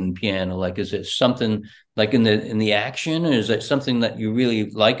Baldwin piano? Like, is it something like in the action, or is it something that you really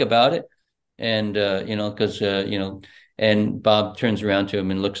like about it? And, because, and Bob turns around to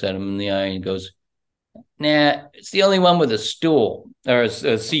him and looks at him in the eye and goes, nah, it's the only one with a stool or a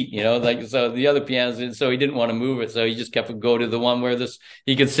seat, like, so the other pianos, so he didn't want to move it. So he just kept go to the one where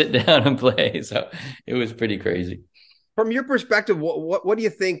he could sit down and play. So it was pretty crazy. From your perspective, what do you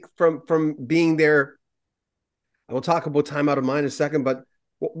think from being there? I will talk about Time Out of Mind in a second, but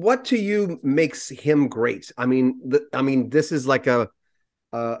what to you makes him great? I mean, this is like a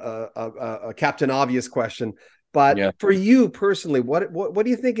Captain Obvious question, but Yeah. for you personally, what do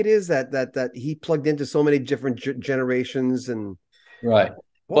you think it is that he plugged into so many different generations, and Right.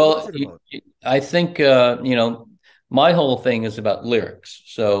 what was Well, it about? I think, my whole thing is about lyrics.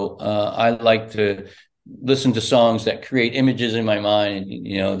 So I like to listen to songs that create images in my mind,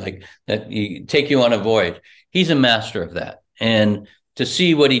 and like that take you on a voyage. He's a master of that, and to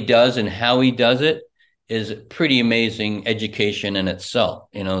see what he does and how he does it is pretty amazing education in itself.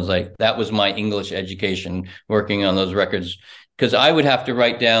 It's like that was my English education working on those records, because I would have to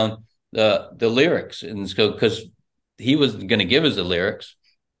write down the lyrics, and so because he was going to give us the lyrics.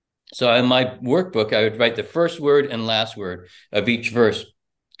 So in my workbook, I would write the first word and last word of each verse,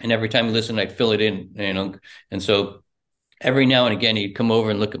 and every time I listen, I'd fill it in. And so every now and again, he'd come over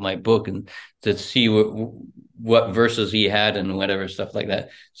and look at my book and to see what verses he had and whatever stuff like that.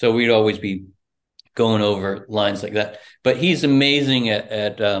 So we'd always be going over lines like that. But he's amazing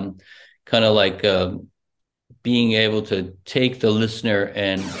at kind of like being able to take the listener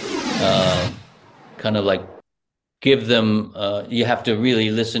and kind of like give them you have to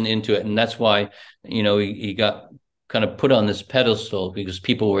really listen into it, and that's why he got kind of put on this pedestal, because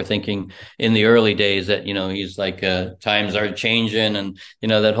people were thinking in the early days that he's like times are changing, and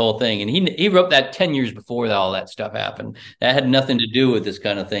that whole thing, and he wrote that 10 years before all that stuff happened. That had nothing to do with this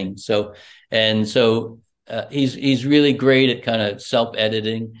kind of thing. He's really great at kind of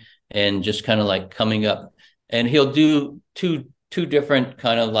self-editing and just kind of like coming up, and he'll do two different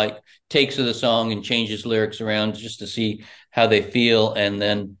kind of like takes of the song and changes lyrics around just to see how they feel, and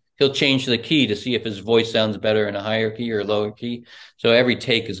then he'll change the key to see if his voice sounds better in a higher key or a lower key. So every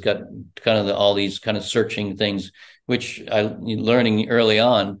take has got kind of all these kind of searching things, which I learning early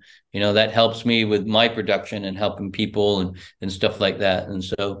on, that helps me with my production and helping people and stuff like that. And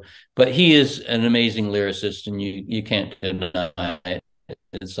so, but he is an amazing lyricist, and you can't deny it.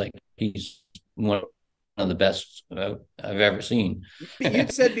 It's like he's one of the best I've ever seen.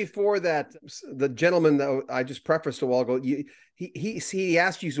 You'd said before that the gentleman that I just prefaced a while ago, he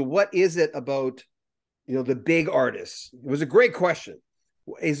asked you, so what is it about, the big artists? It was a great question.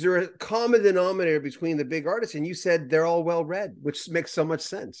 Is there a common denominator between the big artists? And you said they're all well read, which makes so much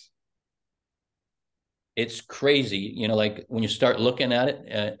sense. It's crazy, like when you start looking at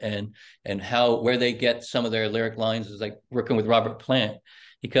it, and how where they get some of their lyric lines is like working with Robert Plant.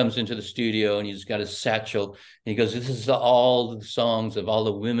 He comes into the studio and he's got his satchel, and he goes, "This is all the songs of all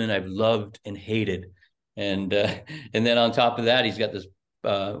the women I've loved and hated," and then on top of that, he's got this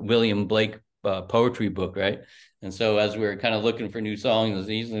William Blake poetry book, right? And so as we were kind of looking for new songs,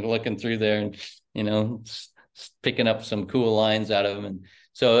 he's looking through there and picking up some cool lines out of them.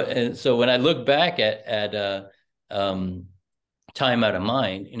 And so when I look back at Time Out of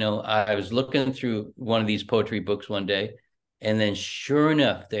Mind, I was looking through one of these poetry books one day, and then sure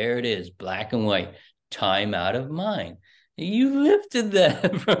enough, there it is, black and white, Time Out of Mind. You lifted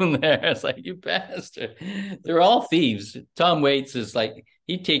that from there. It's like, you bastard. They're all thieves. Tom Waits is like,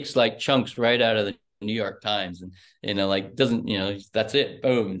 he takes like chunks right out of the New York Times, and like doesn't, that's it.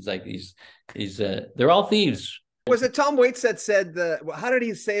 Boom. It's like they're all thieves. Was it Tom Waits that said how did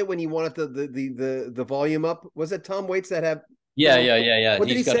he say it when he wanted the volume up? Was it Tom Waits that had? Yeah. What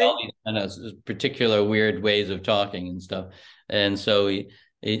did he He's got say? all these kind of particular weird ways of talking and stuff. And so he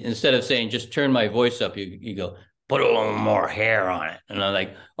instead of saying just turn my voice up, you go, put a little more hair on it. And I'm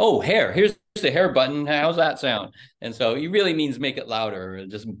like, oh, hair. Here's the hair button. How's that sound? And so he really means make it louder, or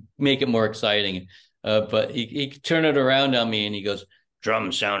just make it more exciting. But he turned it around on me and he goes,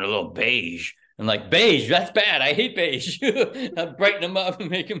 drums sound a little beige. And like, beige, that's bad. I hate beige. I'd brighten them up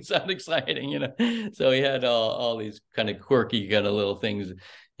and make them sound exciting, So he had all these kind of quirky kind of little things,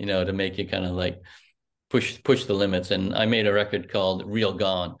 to make you kind of like push the limits. And I made a record called Real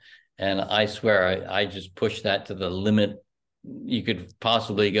Gone. And I swear I just pushed that to the limit you could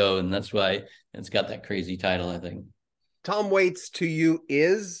possibly go. And that's why it's got that crazy title, I think. Tom Waits to you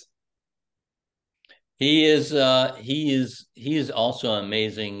is? He is also an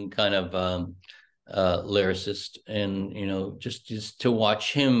amazing kind of lyricist, and just to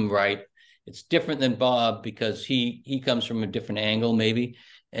watch him write, it's different than Bob because he comes from a different angle maybe,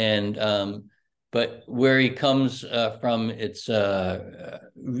 and but where he comes from, it's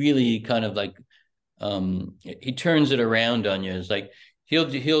really kind of like he turns it around on you. It's like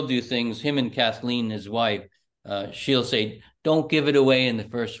he'll do things. Him and Kathleen, his wife, she'll say, "Don't give it away in the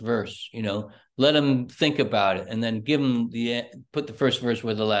first verse," let them think about it, and then give them put the first verse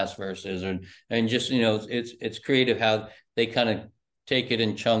where the last verse is, and just it's creative how they kind of take it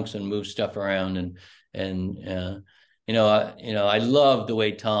in chunks and move stuff around, and I love the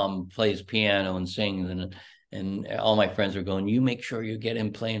way Tom plays piano and sings, and all my friends were going, you make sure you get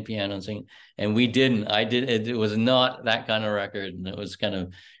him playing piano and singing, and we didn't. I did. It was not that kind of record, and it was kind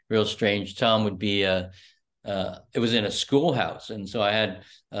of real strange. Tom would be it was in a schoolhouse, and so I had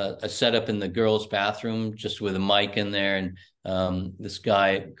a setup in the girls' bathroom just with a mic in there, and this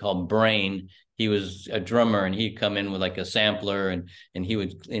guy called Brain, he was a drummer, and he'd come in with like a sampler, and he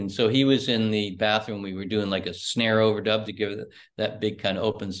would, and so he was in the bathroom. We were doing like a snare overdub to give it that big kind of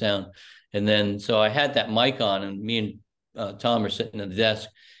open sound. And then so I had that mic on, and me and Tom are sitting at the desk,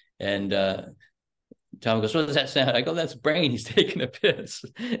 and Tom goes, "What does that sound?" I go, "That's Brain. He's taking a piss."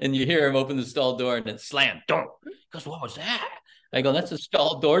 And you hear him open the stall door, and it slammed. Don't. He goes, "What was that?" I go, "That's a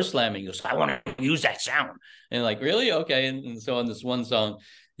stall door slamming." He goes, "I want to use that sound." And like, really? Okay. And so on this one song,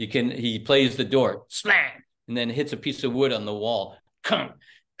 he plays the door, slam, and then hits a piece of wood on the wall.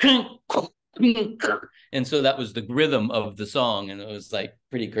 And so that was the rhythm of the song, and it was like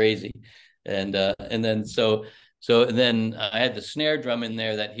pretty crazy. And then so then I had the snare drum in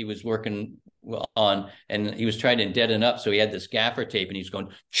there that he was working on, and he was trying to deaden up. So he had this gaffer tape, and he was going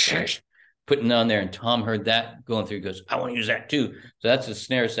putting on there, and Tom heard that going through. He goes, "I want to use that too." So that's the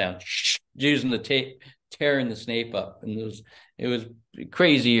snare sound, using the tape, tearing the snape up, and it was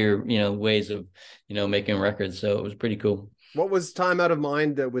crazier, ways of making records. So it was pretty cool. What was Time Out of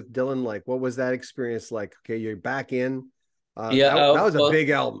Mind with Dylan like? What was that experience like? Okay, you're back in. Yeah, That was a well, big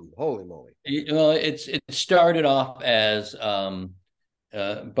album. Holy moly! it started off as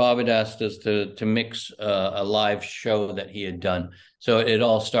Bob had asked us to mix a live show that he had done. So it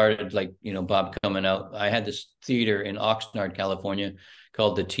all started like, Bob coming out. I had this theater in Oxnard, California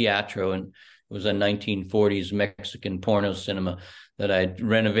called the Teatro, and it was a 1940s Mexican porno cinema that I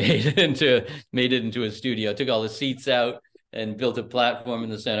renovated made it into a studio. Took all the seats out and built a platform in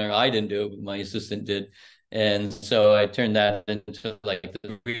the center. I didn't do it, but my assistant did. And so I turned that into like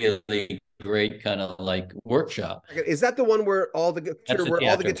the really great kind of like workshop. Is that the one where all the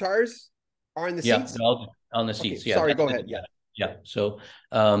guitars are in the Yeah, seats? all on the Okay, seats. Yeah, sorry. that's Go the, ahead. Yeah. yeah. So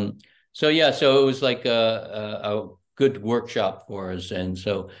it was like a good workshop for us, and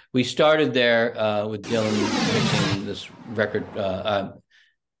so we started there with Dylan mixing this record.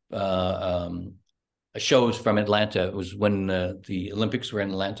 Shows from Atlanta. It was when the Olympics were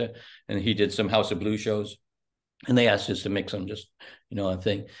in Atlanta, and he did some House of Blues shows, and they asked us to mix them, just a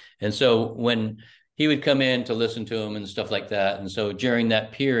thing. And so when he would come in to listen to him and stuff like that, and so during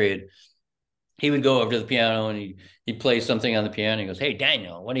that period, he would go over to the piano and he'd play something on the piano. He goes, "Hey,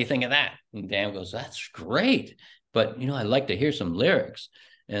 Daniel, what do you think of that?" And Daniel goes, "That's great, but I'd like to hear some lyrics."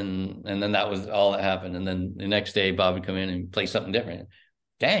 And then that was all that happened. And then the next day, Bob would come in and play something different.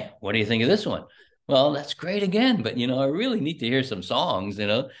 "Dan, what do you think of this one?" "Well, that's great again, but I really need to hear some songs,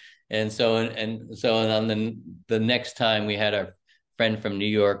 And so on the next time, we had our friend from New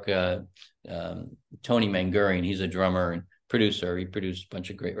York, Tony Mangurian. He's a drummer and producer. He produced a bunch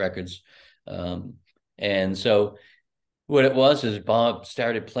of great records. And so what it was is Bob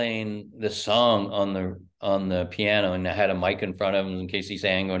started playing the song on the piano, and I had a mic in front of him in case he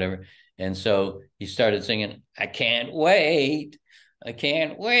sang or whatever. And so he started singing, "I can't wait. I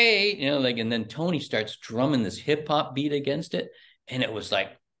can't wait." And then Tony starts drumming this hip hop beat against it. And it was like,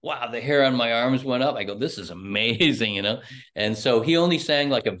 wow, the hair on my arms went up. I go, "This is amazing," And so he only sang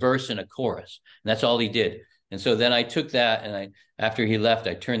like a verse and a chorus, and that's all he did. And so then I took that, and after he left,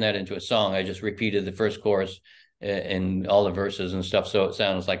 I turned that into a song. I just repeated the first chorus and all the verses and stuff. So it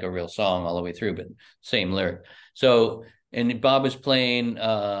sounds like a real song all the way through, but same lyric. So, and Bob was playing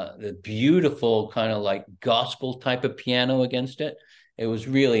the beautiful kind of like gospel type of piano against it. It was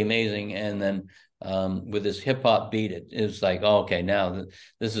really amazing. And then with this hip hop beat, it was like, oh, okay, now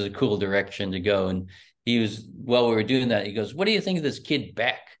this is a cool direction to go. And while we were doing that, he goes, "What do you think of this kid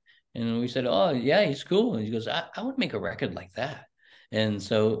Beck?" And we said, "Oh, yeah, he's cool." And he goes, I would make a record like that." And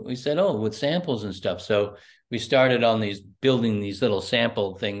so we said, "Oh, with samples and stuff." So we started on building these little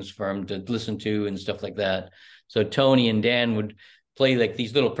sample things for him to listen to and stuff like that. So Tony and Dan would play like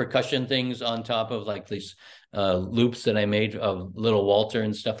these little percussion things on top of like these loops that I made of Little Walter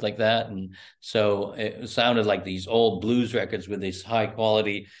and stuff like that. And so it sounded like these old blues records with this high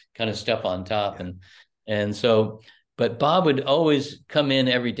quality kind of stuff on top. Yeah. And so, but Bob would always come in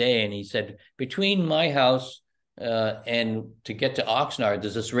every day, and he said, "Between my house and to get to Oxnard,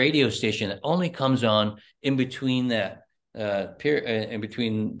 there's this radio station that only comes on in between that in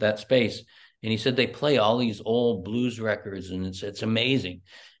between that space." And he said they play all these old blues records, and it's amazing.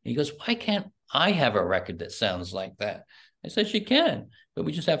 And he goes, "Why can't I have a record that sounds like that?" I said, "You can, but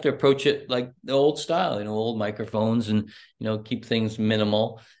we just have to approach it like the old style, old microphones, and keep things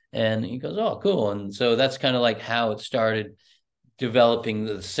minimal." And he goes, "Oh, cool." And so that's kind of like how it started developing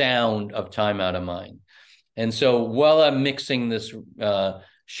the sound of Time Out of Mind. And so while I'm mixing this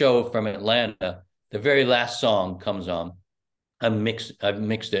show from Atlanta, the very last song comes on. I've mixed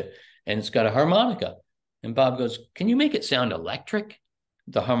it, and it's got a harmonica. And Bob goes, "Can you make it sound electric?"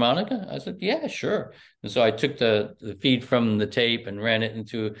 the harmonica? I said, yeah, sure. And so I took the feed from the tape and ran it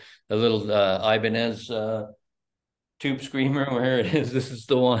into a little Ibanez tube screamer. Where it is, this is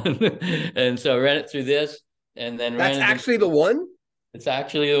the one. And so I ran it through this, and then That's ran it actually into, the one? it's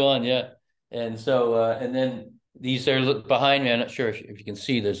actually the one, yeah. And so and then these are behind me. I'm not sure if you can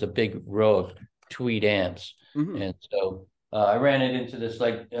see. There's a big row of tweed amps, Mm-hmm. and so I ran it into this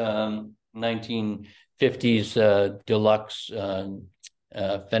like 1950s deluxe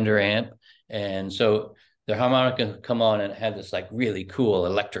Fender amp, and so the harmonica come on and it had this like really cool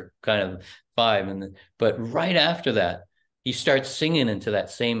electric kind of vibe, and but right after that he starts singing into that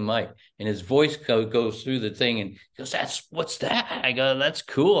same mic, and his voice goes through the thing, and he goes, "That's what's that?" I go, "That's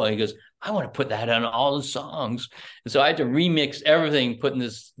cool." And he goes, "I want to put that on all the songs," and so I had to remix everything, putting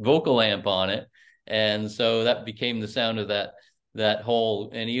this vocal amp on it, and so that became the sound of that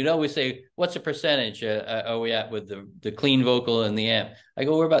whole. And you'd always say, "What's the percentage are we at with the clean vocal and the amp?" I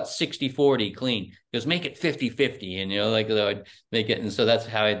go, "We're about 60-40 clean." He goes, "Make it 50-50," and like I'd make it, and so that's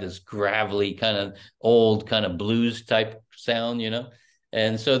how I had this gravelly kind of old kind of blues type sound.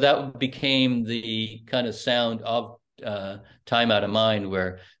 And so that became the kind of sound of Time Out of Mind,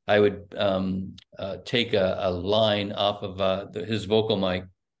 where I would take a line off of his vocal mic,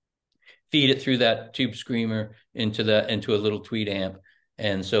 feed it through that tube screamer into a little tweed amp,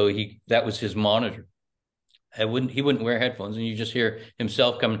 and so that was his monitor. He wouldn't wear headphones, and you just hear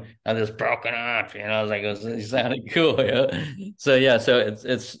himself coming out of this broken up. I was like, he sounded cool. So yeah, so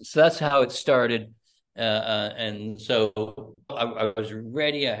so that's how it started. And so I was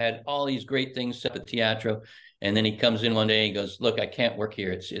ready. I had all these great things set at Teatro, and then he comes in one day and he goes, "Look, I can't work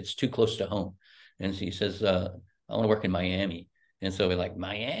here. It's too close to home." And so he says, "I want to work in Miami." And so we're like,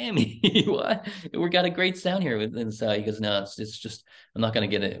 "Miami? What? We got a great sound here." And so he goes, "No, it's just I'm not going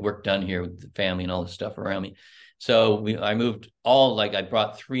to get it work done here with the family and all this stuff around me." So I moved I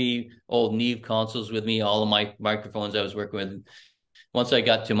brought 3 old Neve consoles with me, all of my microphones I was working with. Once I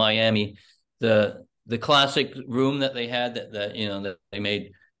got to Miami, the classic room that they had that they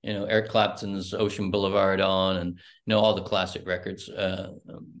made, Eric Clapton's Ocean Boulevard on, and all the classic records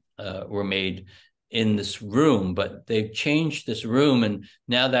were made in this room, but they've changed this room, and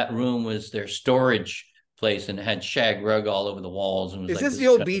now that room was their storage place, and it had shag rug all over the walls, and was Is like this this the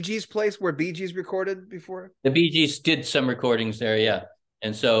old kind of, Bee Gees place where Bee Gees recorded before? the Bee Gees did some recordings there, yeah.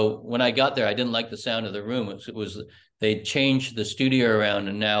 And so when I got there, I didn't like the sound of the room. It was they changed the studio around,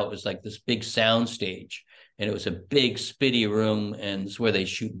 and now it was like this big sound stage, and it was a big spitty room, and it's where they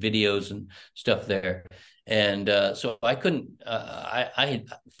shoot videos and stuff there. And so I couldn't. I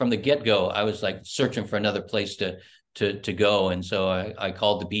from the get go, I was like searching for another place to go, and so I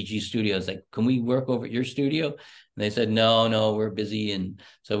called the BG studio. I was like, "Can we work over at your studio?" And they said, "No, no, we're busy," and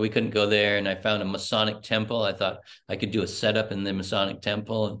so we couldn't go there. And I found a Masonic temple. I thought I could do a setup in the Masonic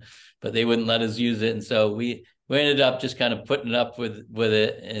temple, but they wouldn't let us use it, and so we ended up just kind of putting up with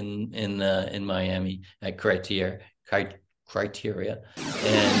it in Miami at Criteria,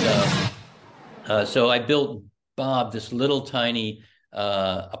 and so I built Bob this little tiny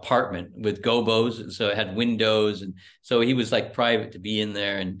apartment with gobos, so it had windows, and so he was like private to be in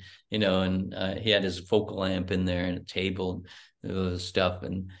there, and he had his vocal amp in there and a table and all this stuff,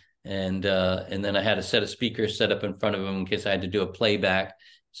 and then I had a set of speakers set up in front of him in case I had to do a playback.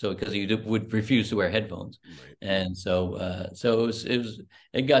 So because he would refuse to wear headphones, right. And so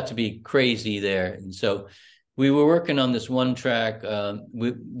it got to be crazy there, and so we were working on this one track.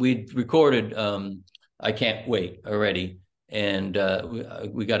 We recorded "I Can't Wait" already, and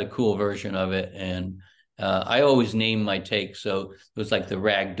we got a cool version of it. And I always name my take, so it was like the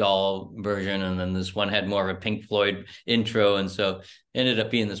rag doll version, and then this one had more of a Pink Floyd intro, and so it ended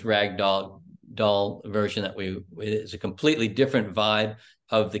up being this rag doll version that it's a completely different vibe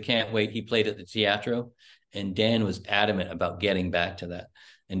of the "Can't Wait" he played at the Teatro. And Dan was adamant about getting back to that,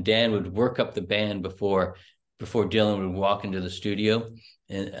 and Dan would work up the band before Dylan would walk into the studio.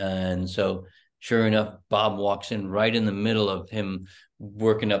 And so sure enough, Bob walks in right in the middle of him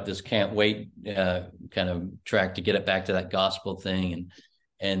working up this "Can't Wait" kind of track to get it back to that gospel thing.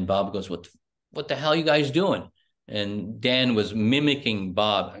 And Bob goes, what the hell are you guys doing? And Dan was mimicking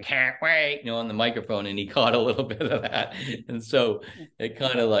Bob, "I can't wait," on the microphone, and he caught a little bit of that. And so it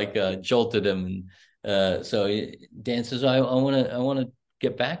kind of like jolted him. And so Dan says, I want to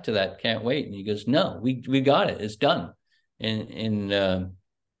get back to that "Can't Wait." And he goes, "No, we got it. It's done." And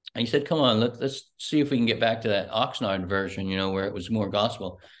he said, "Come on, let's see if we can get back to that Oxnard version, where it was more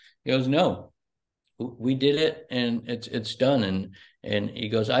gospel." He goes, "No, we did it, and it's done." And he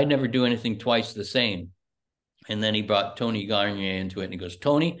goes, "I never do anything twice the same." And then he brought Tony Garnier into it, and he goes,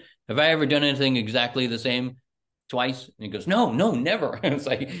 "Tony, have I ever done anything exactly the same?" twice? And he goes, no, no, never. It's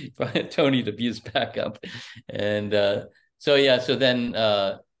like Tony to be his backup. And so yeah, so then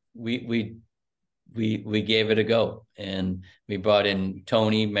we we we gave it a go, and we brought in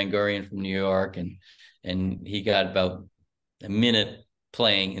Tony Mangurian from New York, and he got about a minute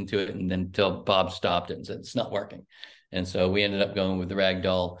playing into it, and then until Bob stopped it and said it's not working, and so we ended up going with the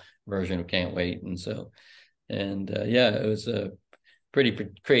ragdoll version of Can't Wait, and so yeah, it was pretty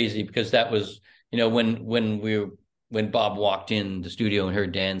crazy because that was when Bob walked in the studio and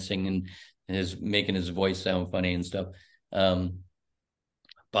heard dancing and his making his voice sound funny and stuff.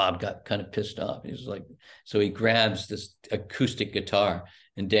 Bob got kind of pissed off. He was like, so he grabs this acoustic guitar,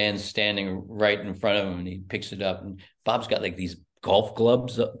 and Dan's standing right in front of him, and he picks it up, and Bob's got like these golf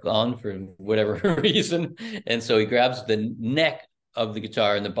gloves on for whatever reason, and so he grabs the neck of the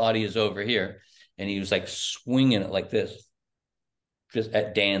guitar, and the body is over here, and he was like swinging it like this, just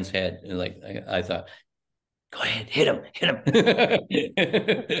at Dan's head, and like I thought, go ahead, hit him.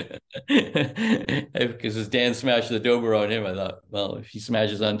 Because as Dan smashed the dobro on him, I thought, well, if he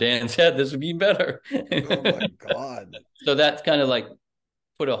smashes on Dan's head, this would be better. Oh my God. So that's kind of like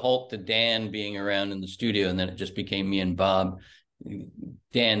put a halt to Dan being around in the studio, and then it just became me and Bob.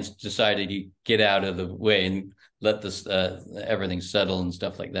 Dan's decided he'd get out of the way and let this everything settle and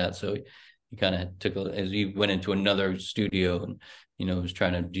stuff like that. So he kind of took as he went into another studio and was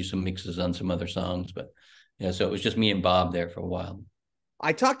trying to do some mixes on some other songs, but. Yeah, so it was just me and Bob there for a while.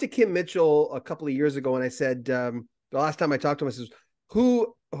 I talked to Kim Mitchell a couple of years ago, and I said the last time I talked to him, I says,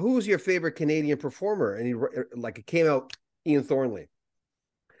 "Who's your favorite Canadian performer?" And it came out Ian Thornley.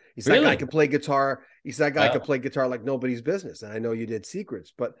 He's Really? that guy can play guitar. He's that guy can play guitar like nobody's business. And I know you did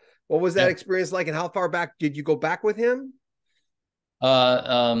Secrets, but what was that experience like? And how far back did you go back with him?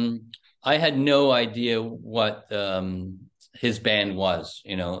 I had no idea what his band was.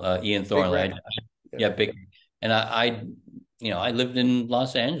 Ian Thornley. Big. And I lived in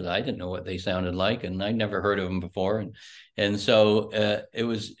Los Angeles. I didn't know what they sounded like, and I'd never heard of them before. And so it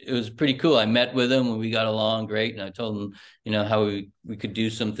was pretty cool. I met with him and we got along great. And I told him, how we could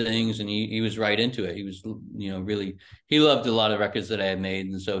do some things, and he was right into it. He was, really, he loved a lot of records that I had made,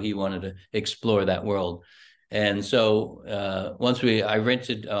 and so he wanted to explore that world. And so I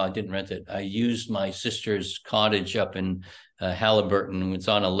didn't rent it. I used my sister's cottage up in Halliburton. It's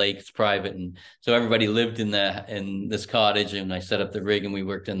on a lake, it's private, and so everybody lived in this cottage. And I set up the rig, and we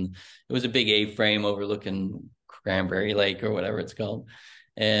worked in. It was a big A-frame overlooking Cranberry Lake or whatever it's called.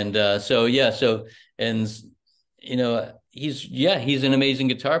 And he's an amazing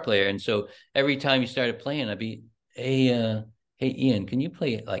guitar player. And so every time he started playing, I'd be, hey Ian, can you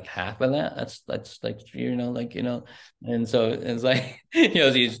play like half of that? That's like and so it's like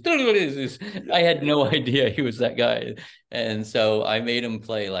I had no idea he was that guy, and so I made him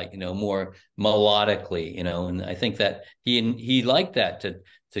play like more melodically, and I think that he liked that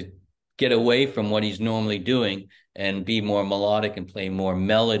to get away from what he's normally doing and be more melodic and play more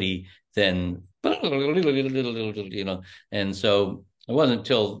melody than and so. It wasn't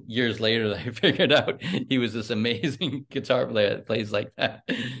until years later that I figured out he was this amazing guitar player that plays like that.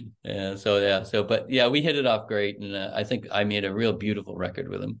 But we hit it off great, and I think I made a real beautiful record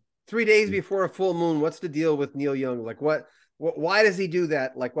with him. 3 days before a full moon. What's the deal with Neil Young? Like why does he do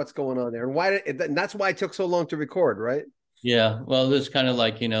that? Like what's going on there? And that's why it took so long to record, right? Yeah, well, there's kind of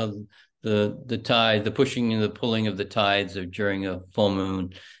like the tide, the pushing and the pulling of the tides of during a full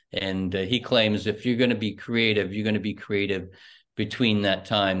moon, and he claims if you're going to be creative, you're going to be creative between that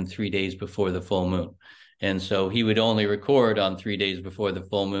time, 3 days before the full moon. And so he would only record on 3 days before the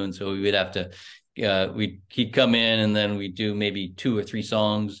full moon. So we would have to, he'd come in, and then we'd do maybe 2 or 3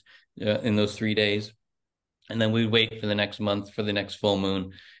 songs in those 3 days. And then we'd wait for the next month for the next full moon,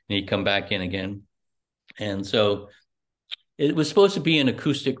 and he'd come back in again. And so it was supposed to be an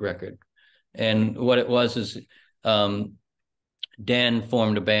acoustic record. And what it was is Dan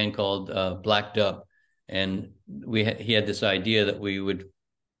formed a band called Black Dub. And he had this idea that we would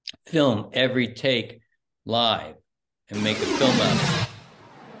film every take live and make a film out of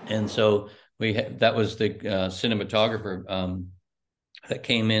it. And so that was the cinematographer that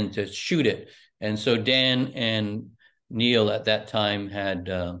came in to shoot it. And so Dan and Neil at that time had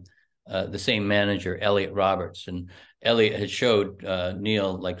the same manager, Elliot Roberts. And Elliot had showed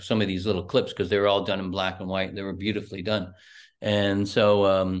Neil like some of these little clips because they were all done in black and white. They were beautifully done. And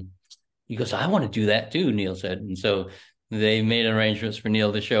so he goes, I want to do that too, Neil said. And so they made arrangements for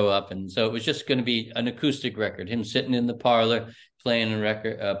Neil to show up. And so it was just going to be an acoustic record, him sitting in the parlor, playing a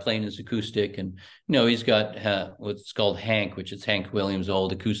record, playing his acoustic. And, he's got what's called Hank, which is Hank Williams'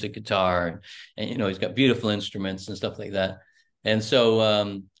 old acoustic guitar. And he's got beautiful instruments and stuff like that. And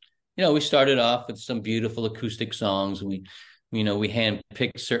so, we started off with some beautiful acoustic songs. We hand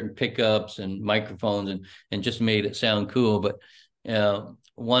picked certain pickups and microphones and just made it sound cool. But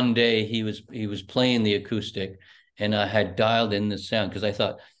one day he was playing the acoustic, and I had dialed in the sound because I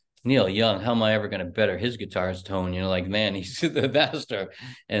thought, Neil Young, how am I ever going to better his guitar's tone? Like, man, he's the master.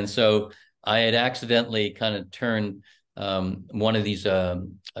 And so I had accidentally kind of turned one of these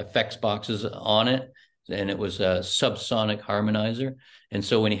effects boxes on it, and it was a subsonic harmonizer. And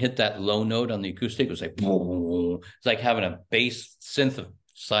so when he hit that low note on the acoustic, it was like, boom. It's like having a bass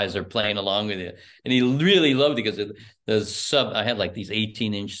synthesizer playing along with it. And he really loved it because I had like these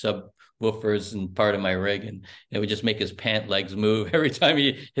 18-inch subwoofers and part of my rig, and it would just make his pant legs move every time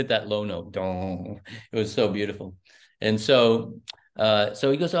he hit that low note. It was so beautiful. And so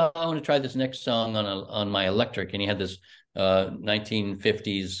he goes, oh, I want to try this next song on my electric. And he had this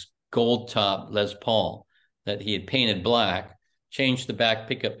 1950s gold top Les Paul that he had painted black, changed the back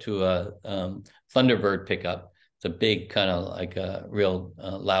pickup to a Thunderbird pickup. It's a big kind of like a real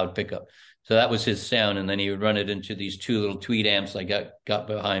loud pickup. So that was his sound. And then he would run it into these two little tweed amps I got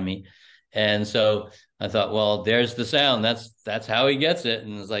behind me. And so I thought, well, there's the sound. That's how he gets it.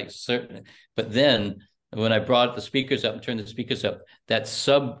 And it's like certain. But then when I brought the speakers up and turned the speakers up, that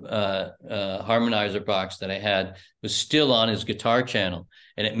sub harmonizer box that I had was still on his guitar channel,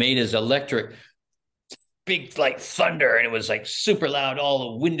 and it made his electric big like thunder, and it was like super loud.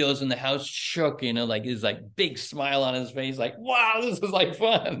 All the windows in the house shook, like his like big smile on his face, like, wow, this is like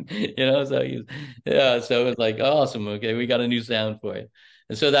fun. So it was like, awesome. Okay, we got a new sound for you.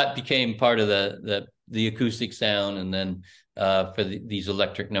 And so that became part of the acoustic sound. And then for these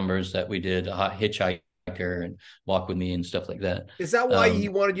electric numbers that we did, Hitchhiker and Walk With Me and stuff like that. Is that why he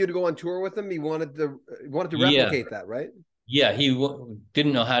wanted you to go on tour with him? He wanted to replicate that, right? Yeah, he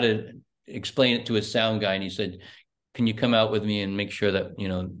didn't know how to explain it to his sound guy, and he said, can you come out with me and make sure that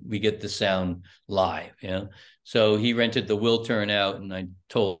we get the sound live? So he rented the Will-Turn out, and I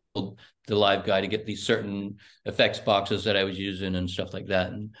told the live guy to get these certain effects boxes that I was using and stuff like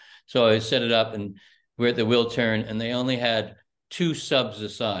that. And so I set it up, and we're at the Will-Turn, and they only had 2 subs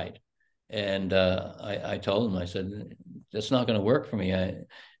aside. And I told him, I said, that's not going to work for me.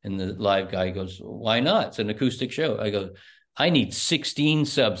 And the live guy goes, why not? It's an acoustic show. I go, I need 16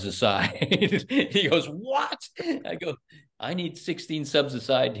 subs aside. He goes, what? I go, I need 16 subs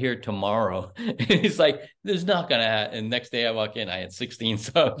aside here tomorrow. And he's like, there's not going to happen. And next day I walk in, I had 16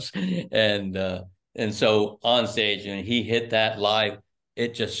 subs. And so on stage, and he hit that live,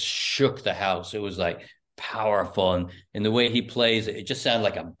 it just shook the house. It was like powerful. And the way he plays, it just sounded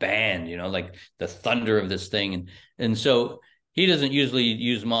like a band, like the thunder of this thing. And so he doesn't usually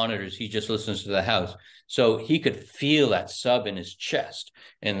use monitors. He just listens to the house. So he could feel that sub in his chest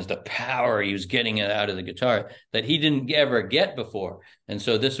and the power he was getting out of the guitar that he didn't ever get before. And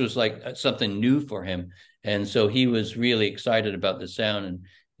so this was like something new for him. And so he was really excited about the sound. And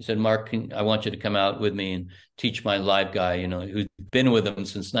he said, Mark, I want you to come out with me and teach my live guy, who's been with him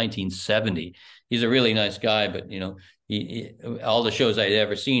since 1970. He's a really nice guy, but, he all the shows I'd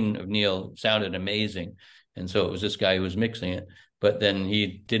ever seen of Neil sounded amazing. And so it was this guy who was mixing it, but then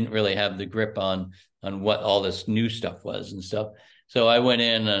he didn't really have the grip on what all this new stuff was and stuff. So I went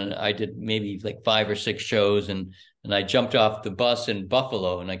in and I did maybe like 5 or 6 shows, and I jumped off the bus in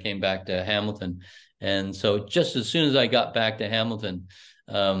Buffalo and I came back to Hamilton. And so just as soon as I got back to Hamilton,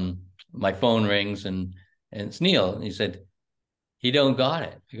 my phone rings and it's Neil. And he said, he don't got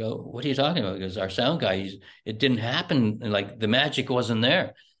it. I go, what are you talking about? Because our sound guy, it didn't happen. Like the magic wasn't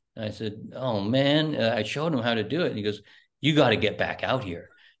there. And I said, oh man, I showed him how to do it. And he goes, you got to get back out here.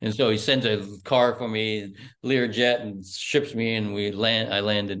 And so he sends a car for me, Learjet, and ships me, and I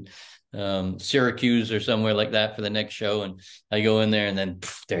land in Syracuse or somewhere like that for the next show. And I go in there, and then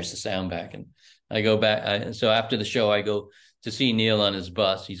there's the sound back. And I go back. So after the show, I go to see Neil on his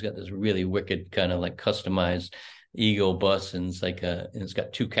bus. He's got this really wicked kind of like customized Ego bus, and it's like it's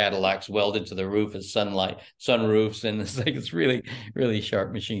got 2 Cadillacs welded to the roof as sunroofs, and it's really, really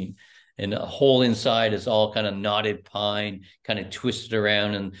sharp machine. And the whole inside is all kind of knotted pine, kind of twisted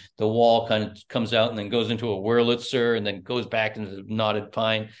around, and the wall kind of comes out and then goes into a Wurlitzer and then goes back into the knotted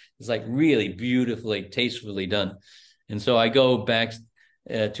pine. It's like really beautifully, tastefully done. And so I go back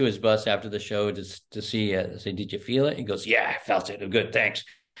to his bus after the show to see. I say, did you feel it? He goes, yeah, I felt it. Good, thanks.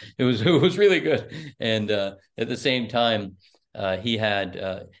 It was really good. And at the same time,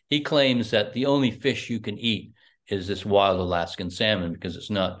 he claims that the only fish you can eat is this wild Alaskan salmon because it's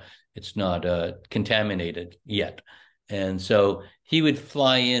not contaminated yet. And so he would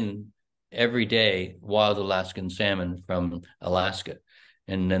fly in every day wild Alaskan salmon from Alaska,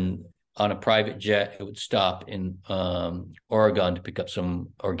 and then on a private jet, it would stop in Oregon to pick up some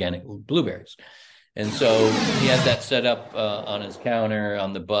organic blueberries. And so he had that set up on his counter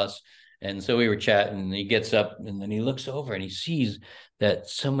on the bus. And so we were chatting, and he gets up and then he looks over and he sees that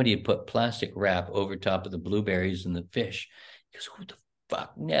somebody had put plastic wrap over top of the blueberries and the fish. He goes, who the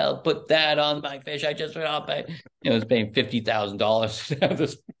fuck now put that on my fish? I just went out by, I was paying $50,000 to have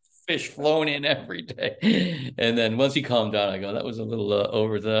this fish flown in every day. And then once he calmed down, I go, that was a little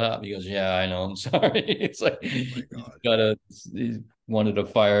over the top. He goes, yeah, I know. I'm sorry. It's like, he wanted to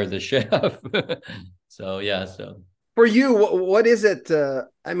fire the chef. So, yeah. So For you, what is it?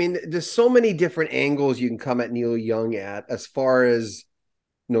 I mean, there's so many different angles you can come at Neil Young at, as far as,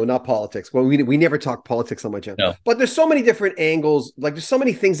 no, not politics. Well, we never talk politics on my channel, no, but there's so many different angles. Like, there's so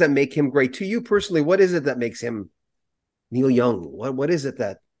many things that make him great. To you personally, what is it that makes him Neil Young? What is it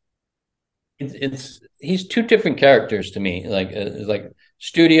that? it's he's two different characters to me. Like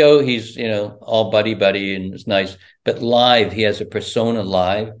studio, he's all buddy buddy and it's nice, but live he has a persona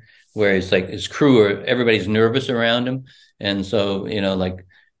live where it's like his crew or everybody's nervous around him, and so like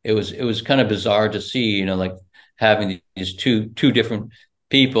it was kind of bizarre to see like having these two different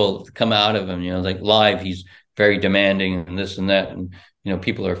people come out of him. Like live he's very demanding and this and that, and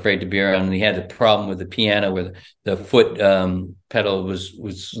people are afraid to be around. And he had the problem with the piano where the foot pedal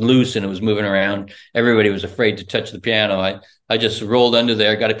was loose and it was moving around. Everybody was afraid to touch the piano. I just rolled under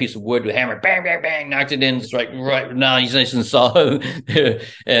there, got a piece of wood with a hammer, bang, bang, bang, knocked it in. It's like, right now he's nice and solid.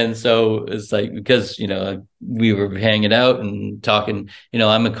 And so it's like, because, we were hanging out and talking,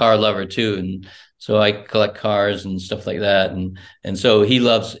 I'm a car lover too. And so I collect cars and stuff like that. And so he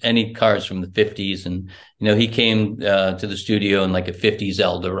loves any cars from the 50s. And, he came to the studio in like a 50s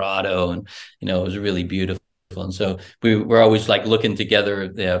Eldorado, and, it was really beautiful. And so we were always like looking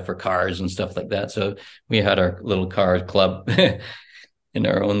together for cars and stuff like that. So we had our little car club in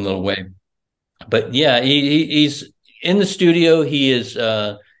our own little way. But yeah, he's in the studio. He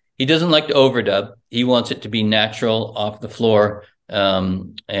doesn't like to overdub. He wants it to be natural off the floor,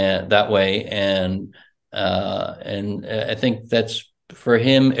 and that way. And I think that's, for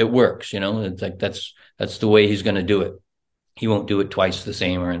him, it works. It's like that's the way he's going to do it. He won't do it twice the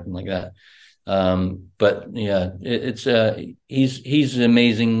same or anything like that. But yeah, he's an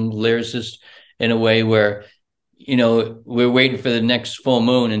amazing lyricist in a way where, we're waiting for the next full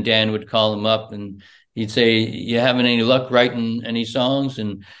moon, and Dan would call him up and he'd say, you having any luck writing any songs?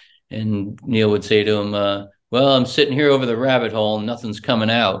 And Neil would say to him, well, I'm sitting here over the rabbit hole and nothing's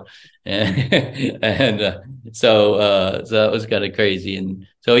coming out. So that was kind of crazy. And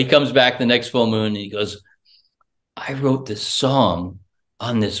so he comes back the next full moon and he goes, I wrote this song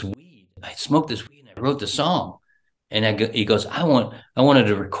on this weed. I smoked this weed and I wrote the song. And he goes, I wanted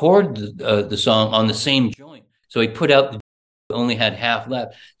to record the song on the same joint. So he put out only had half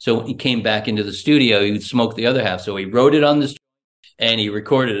left. So when he came back into the studio, he would smoke the other half. So he wrote it on this and he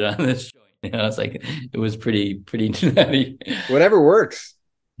recorded it on this joint. It's like, it was pretty nutty. Whatever works.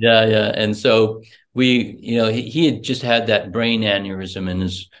 Yeah, yeah. And so he had just had that brain aneurysm, and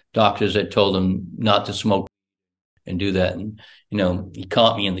his doctors had told him not to smoke and do that. And he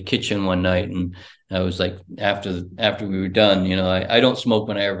caught me in the kitchen one night, and I was like, after we were done, I don't smoke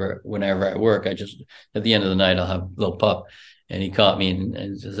whenever I work. I just, at the end of the night, I'll have a little puff. And he caught me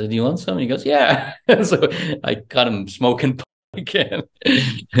and said, do you want some? And he goes, yeah. So I caught him smoking again.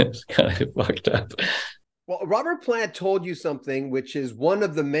 It's kind of fucked up. Well, Robert Plant told you something, which is one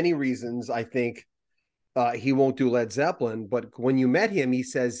of the many reasons I think he won't do Led Zeppelin. But when you met him, he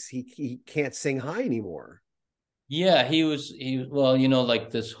says he can't sing high anymore. Yeah, well, like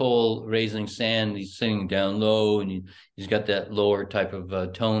this whole Raising Sand, he's singing down low, and he's got that lower type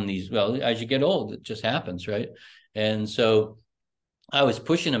of tone. As you get old, it just happens, right? And so I was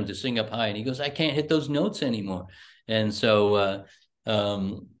pushing him to sing up high, and he goes, I can't hit those notes anymore. And so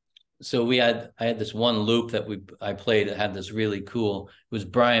so I had this one loop that I played that had this really cool, it was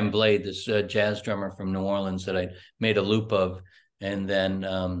Brian Blade, this jazz drummer from New Orleans, that I made a loop of. And then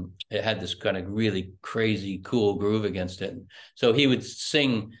it had this kind of really crazy, cool groove against it. So he would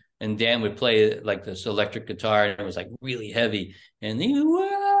sing, and Dan would play like this electric guitar, and it was like really heavy. And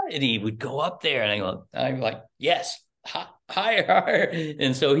he would go up there, and I'm like, yes, higher.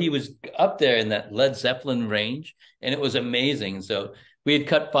 And so he was up there in that Led Zeppelin range, and it was amazing. So we had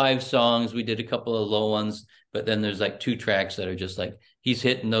cut 5 songs. We did a couple of low ones, but then there's like 2 tracks that are just like, he's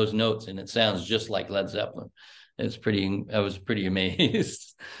hitting those notes, and it sounds just like Led Zeppelin. I was pretty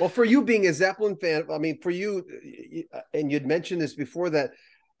amazed. Well, for you being a Zeppelin fan, I mean, for you, and you'd mentioned this before, that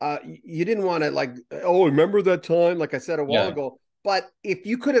you didn't want to like, oh, remember that time, like I said a while ago. But if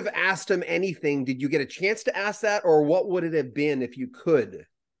you could have asked him anything, did you get a chance to ask that, or what would it have been if you could?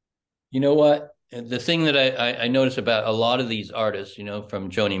 You know what? The thing that I notice about a lot of these artists, from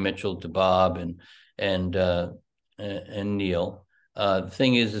Joni Mitchell to Bob and and Neil, the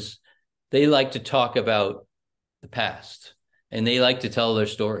thing is they like to talk about the past and they like to tell their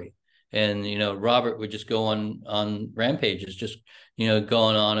story. And Robert would just go on rampages, just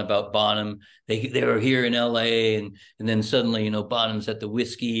going on about Bonham. They were here in L.A. and then suddenly Bonham's at the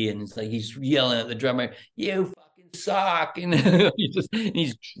whiskey and it's like he's yelling at the drummer, "You fucking suck!" And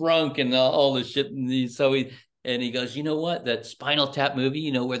he's drunk and all this shit. And he goes, "You know what? That Spinal Tap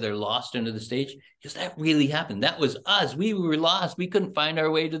movie, where they're lost under the stage, because that really happened. That was us. We were lost. We couldn't find our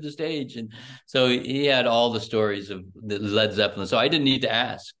way to the stage." And so he had all the stories of the Led Zeppelin. So I didn't need to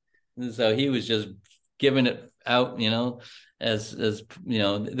ask. And so he was just giving it out, as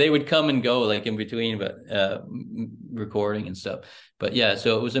they would come and go like in between, but recording and stuff. But yeah,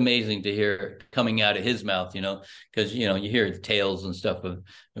 so it was amazing to hear coming out of his mouth, because you hear tales and stuff of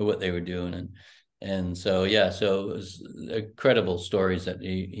what they were doing, and so yeah, so it was incredible stories that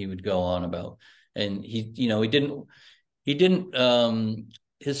he would go on about, and he didn't.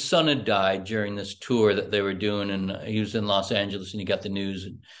 His son had died during this tour that they were doing, and he was in Los Angeles, and he got the news,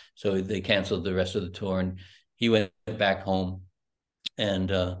 and so they canceled the rest of the tour, and he went back home,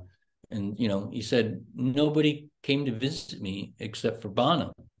 and he said nobody came to visit me except for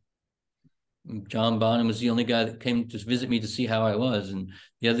Bonham. John Bonham was the only guy that came to visit me to see how I was, and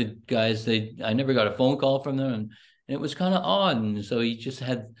the other guys, I never got a phone call from them, and it was kind of odd. And so he just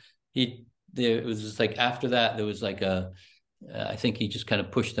had he there it was just like after that there was like I think he just kind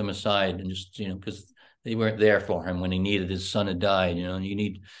of pushed them aside and just because they weren't there for him when he needed his son had died. And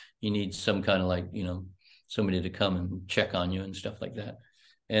you need some kind of like somebody to come and check on you and stuff like that.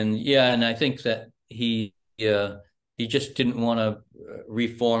 And yeah, and I think that he just didn't want to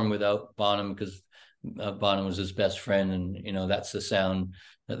reform without Bonham because Bonham was his best friend, and that's the sound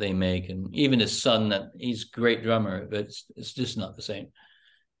that they make. And even his son, that he's a great drummer, but it's just not the same.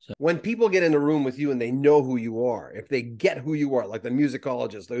 So When people get in the room with you and they know who you are, if they get who you are, like the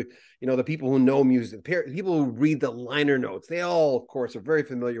musicologists, the people who know music, people who read the liner notes, they all, of course, are very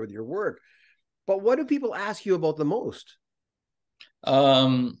familiar with your work. But what do people ask you about the most?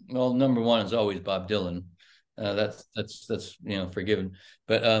 well, number one is always Bob Dylan. That's forgiven,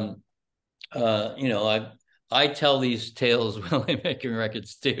 but I tell these tales while I'm making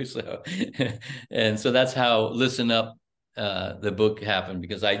records too. So, and so that's how Listen Up, the book happened,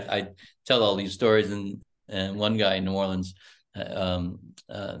 because I tell all these stories, and one guy in New Orleans,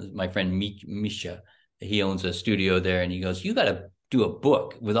 my friend Misha, he owns a studio there, and he goes, "You got to do a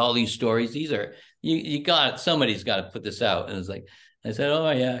book with all these stories. These are you got somebody's got to put this out." And it's like I said, "Oh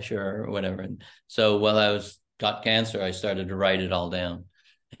yeah, sure, or whatever." And so while I got cancer, I started to write it all down.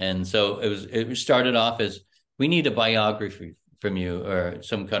 And so it started off as, we need a biography from you, or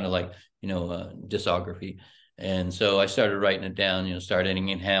some kind of like, discography. And so I started writing it down, starting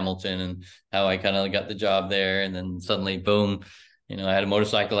in Hamilton and how I kind of got the job there. And then suddenly, boom, I had a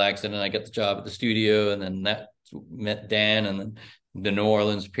motorcycle accident. I got the job at the studio, and then that met Dan, and then the New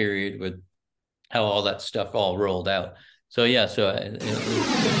Orleans period with how all that stuff all rolled out. So yeah, so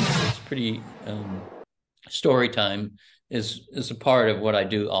it's pretty, story time is a part of what I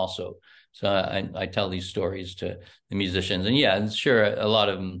do also. So I tell these stories to the musicians, and yeah, sure, a lot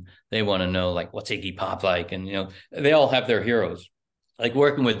of them, they want to know like, what's Iggy Pop like, and they all have their heroes. Like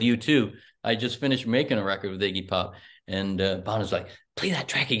working with U2, I just finished making a record with Iggy Pop, and Bonner's like, "Play that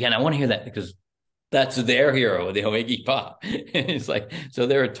track again. I want to hear that," because that's their hero, the Iggy Pop. And it's like, so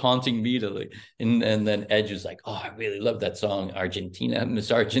they were taunting me to like, and then Edge was like, "Oh, I really love that song, Argentina,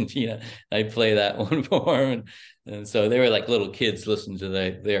 Miss Argentina." I play that one for him. And so they were like little kids listening to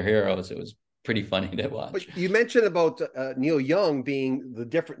their heroes. It was pretty funny to watch. But you mentioned about Neil Young being the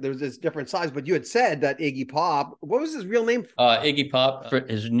different. There's this different size, but you had said that Iggy Pop. What was his real name? Iggy Pop,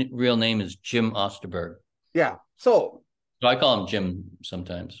 his real name is Jim Osterberg. Yeah. So I call him Jim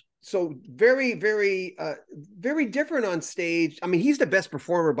sometimes. very, very, very different on stage. I mean, he's the best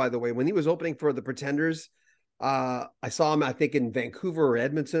performer, by the way. When he was opening for the Pretenders, I saw him, I think, in Vancouver or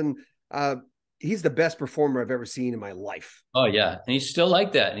Edmonton. He's the best performer I've ever seen in my life. Oh yeah, and he's still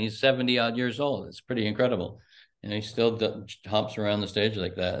like that, and he's 70 odd years old. It's pretty incredible, and he still hops around the stage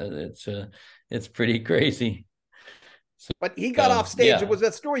like that. It's pretty crazy. But he got So off stage. It yeah, was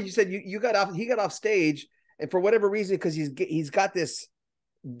that story you said you got off. He got off stage, and for whatever reason, because he's got this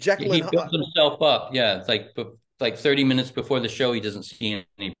Jekyll he and builds himself up. Yeah, it's like 30 minutes before the show, he doesn't see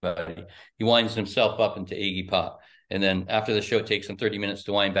anybody. He winds himself up into Iggy Pop, and then after the show, it takes him 30 minutes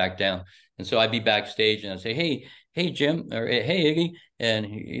to wind back down. And so I'd be backstage, and I'd say, "Hey, Jim," or "Hey, Iggy," and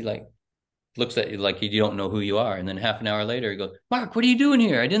he like looks at you like you don't know who you are. And then half an hour later, he goes, Mark, what are you doing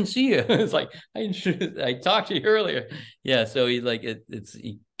here? I didn't see you. It's like, I talked to you earlier. Yeah. So he like,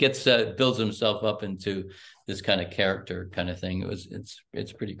 he gets, builds himself up into this kind of character kind of thing.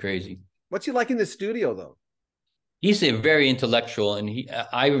 It's pretty crazy. What's he like in the studio though? He's a very intellectual, and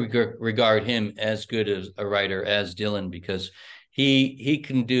I regard him as good as a writer as Dylan, because he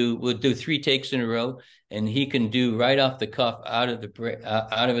can we'll do three takes in a row, and he can do right off the cuff, out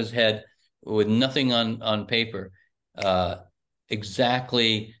of his head, with nothing on paper,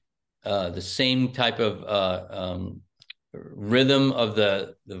 exactly the same type of rhythm of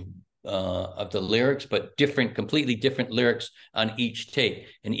the lyrics, but completely different lyrics on each take,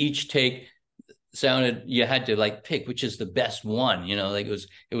 and each take sounded, you had to like pick which is the best one, like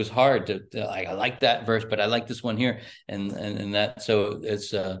it was hard to like, I like that verse, but I like this one here, and that. So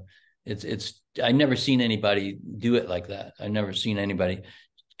it's I never seen anybody do it like that. I never seen anybody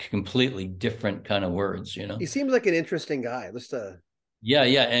completely different kind of words. He seems like an interesting guy. Let's Yeah,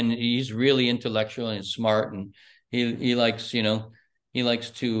 and he's really intellectual and smart, and he likes, he likes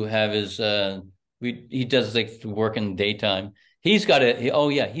to have his he does like work in the daytime. He's got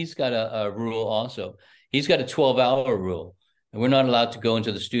a rule also. He's got a 12-hour rule. And we're not allowed to go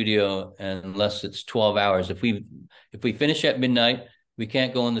into the studio unless it's 12 hours. If we finish at midnight, we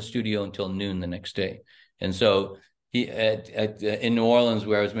can't go in the studio until noon the next day. And so in New Orleans,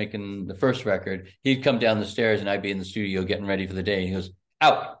 where I was making the first record, he'd come down the stairs and I'd be in the studio getting ready for the day. And he goes,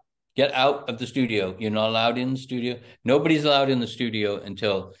 out, get out of the studio. You're not allowed in the studio. Nobody's allowed in the studio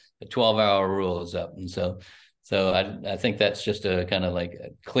until the 12-hour rule is up. And so I think that's just a kind of like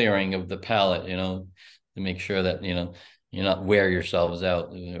a clearing of the palate, to make sure that, you're not wear yourselves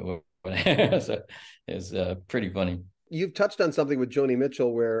out. So it's pretty funny. You've touched on something with Joni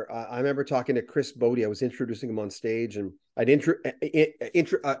Mitchell where I remember talking to Chris Bodie. I was introducing him on stage, and I'd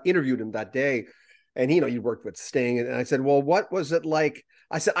interviewed him that day. And you worked with Sting, and I said, "Well, what was it like?"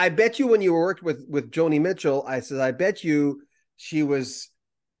 I said, "I bet you when you worked with Joni Mitchell," I said, "I bet you she was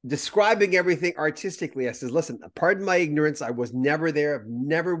describing everything artistically." I said, "Listen, pardon my ignorance. I was never there. I've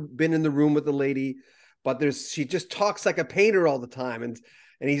never been in the room with the lady, but she just talks like a painter all the time."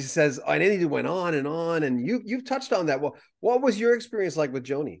 And he says, and then he went on, and you've touched on that. Well, what was your experience like with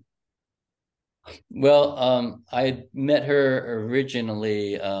Joni? Well, I met her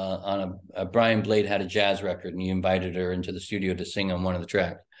originally on a Brian Blade had a jazz record, and he invited her into the studio to sing on one of the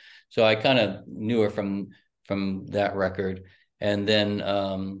tracks. So I kind of knew her from that record. And then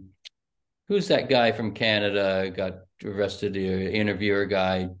who's that guy from Canada got arrested? The interviewer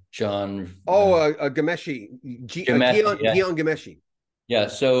guy, John. Gameshi, Guillaume Gameshi. Yeah.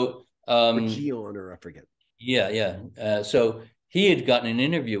 So Gion, or I forget. Yeah. So he had gotten an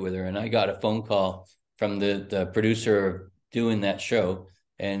interview with her, and I got a phone call from the producer of doing that show,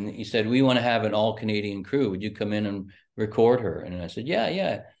 and he said, "We want to have an all Canadian crew. Would you come in and record her?" And I said,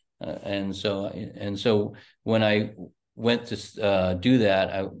 "Yeah." And so when I went to do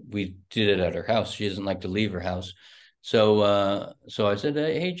that, we did it at her house. She doesn't like to leave her house. So I said,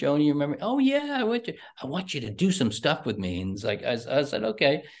 "Hey, Joni, you remember?" "Oh yeah, I want you to do some stuff with me." And it's like I said,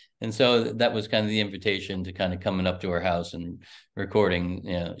 "Okay." And so that was kind of the invitation to kind of coming up to her house and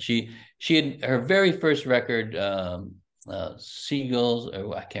recording. She had her very first record, Seagulls,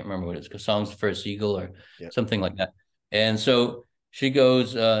 or I can't remember what it's called, Songs for a Seagull, or something like that. And so she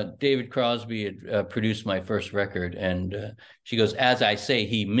goes, David Crosby had produced my first record, and she goes, "As I say,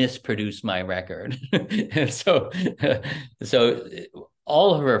 he misproduced my record." And so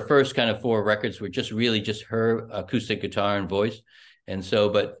all of her first kind of 4 records were just really just her acoustic guitar and voice. And so,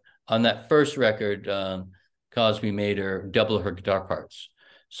 but on that first record, Crosby made her double her guitar parts.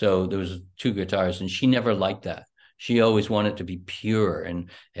 So there was 2 guitars, and she never liked that. She always wanted to be pure.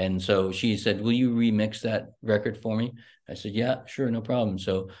 And so she said, "Will you remix that record for me?" I said, "Yeah, sure, no problem."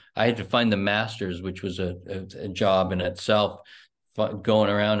 So I had to find the masters, which was a job in itself, going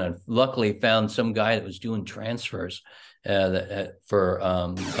around, and luckily found some guy that was doing transfers for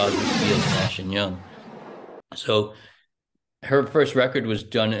Crosby, Stills, Nash and Young. So her first record was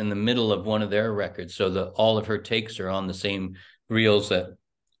done in the middle of one of their records. So all of her takes are on the same reels that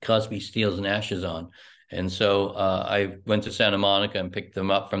Crosby, Stills, Nash is on. And so I went to Santa Monica and picked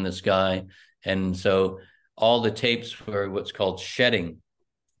them up from this guy. And so all the tapes were what's called shedding,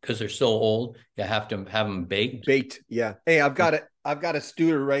 because they're so old. You have to have them baked. Yeah. Hey, I've got it. I've got a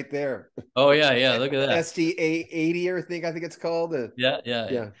Studer right there. Oh yeah. Look at that. STA 80, I think it's called.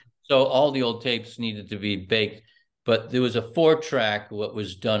 Yeah. So all the old tapes needed to be baked, but there was a 4-track what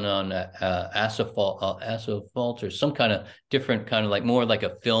was done on asphalt or some kind of different kind of like more like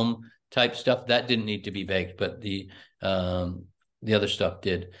a film type stuff that didn't need to be baked, but the other stuff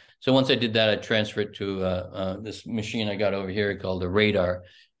did. So once I did that, I transferred it to this machine I got over here called a Radar,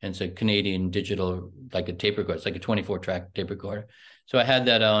 and it's a Canadian digital, like a tape recorder. It's like a 24 track tape recorder. So I had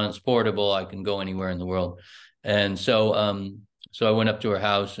that on. It's portable. I can go anywhere in the world. And so I went up to her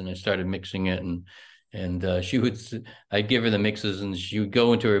house and I started mixing it, and she would, I'd give her the mixes, and she would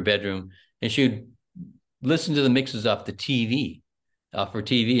go into her bedroom and she would listen to the mixes off the TV, off her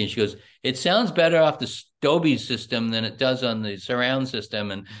TV, and she goes, "It sounds better off the Dolby system than it does on the surround system."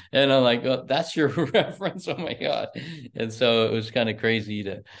 And I'm like, "Oh, that's your reference? Oh my God!" And so it was kind of crazy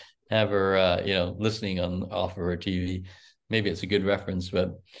to have her, listening on off of her TV. Maybe it's a good reference,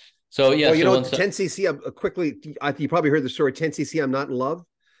 but so yeah. Well, So once, 10cc, quickly, you probably heard the story, 10cc, I'm Not in Love.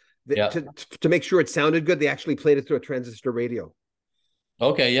 yeah, To make sure it sounded good, they actually played it through a transistor radio.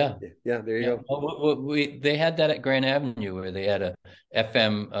 okay, yeah. Yeah, there you Yeah, go. well, they had that at Grand Avenue where they had a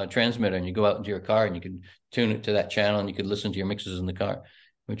FM transmitter, and you go out into your car and you could tune it to that channel, and you could listen to your mixes in the car,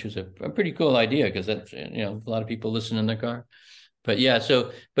 which was a pretty cool idea because that's, a lot of people listen in their car. But yeah,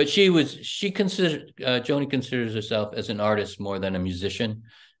 so but she considered Joni considers herself as an artist more than a musician,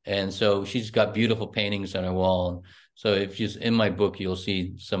 and so she's got beautiful paintings on her wall. So if she's in my book, you'll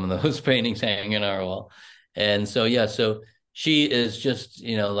see some of those paintings hanging on our wall, and so yeah, so she is just,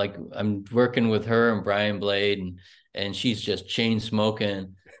 like I'm working with her and Brian Blade, and she's just chain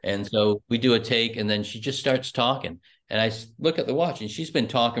smoking. And so we do a take, and then she just starts talking. And I look at the watch, and she's been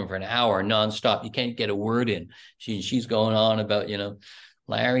talking for an hour nonstop. You can't get a word in. She's going on about,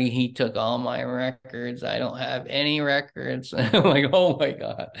 Larry, he took all my records. I don't have any records. I'm like, oh my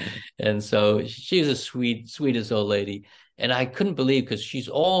God. And so she's a sweetest old lady. And I couldn't believe, because she's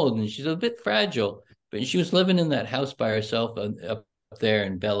old and she's a bit fragile, but she was living in that house by herself up there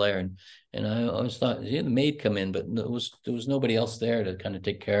in Bel Air, and I always thought, yeah, the maid come in, but there was nobody else there to kind of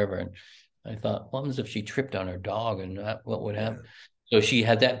take care of her. And I thought, what happens if she tripped on her dog, and what would happen? So she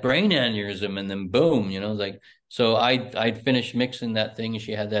had that brain aneurysm, and then boom, like, so I'd finished mixing that thing, and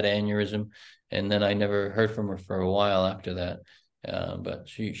she had that aneurysm, and then I never heard from her for a while after that. But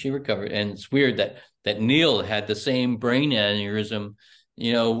she recovered, and it's weird that Neil had the same brain aneurysm,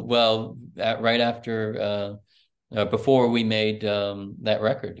 right after before we made that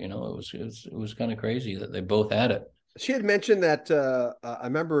record. It was kind of crazy that they both had it. She had mentioned that I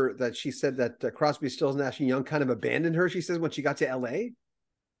remember that she said that Crosby, Stills, Nash and Young kind of abandoned her. She says when she got to L.A.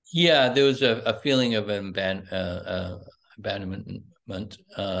 Yeah, there was a feeling of abandonment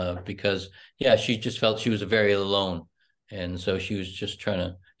because yeah, she just felt she was very alone, and so she was just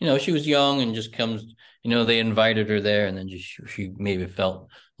trying to, she was young and just comes, they invited her there, and then she maybe felt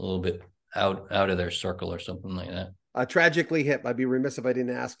a little bit out of their circle or something like that. Tragically hip. I'd be remiss if I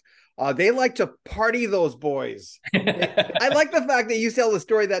didn't ask. They like to party, those boys. I like the fact that you tell the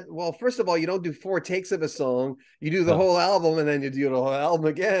story that, well, first of all, you don't do 4 takes of a song. You do the whole album, and then you do the whole album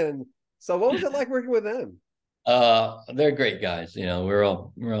again. So what was it like working with them? They're great guys. We're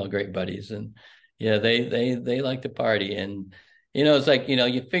all great buddies, and yeah, they like to party. And it's like,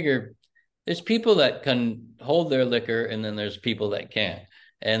 you figure there's people that can hold their liquor, and then there's people that can't.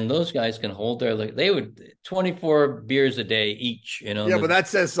 And those guys can hold their liquor. They would 24 beers a day each, Yeah, but that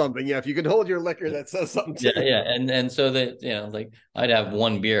says something. Yeah, if you can hold your liquor, that says something too. Yeah, yeah. And so that, like I'd have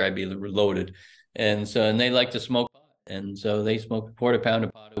one beer, I'd be loaded. And they like to smoke pot. And so they smoke a quarter pound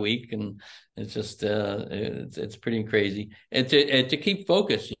of pot a week, and it's just it's pretty crazy. And to keep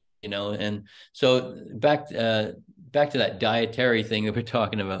focused, And so back to that dietary thing that we're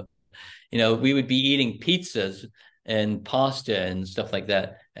talking about. We would be eating pizzas and pasta and stuff like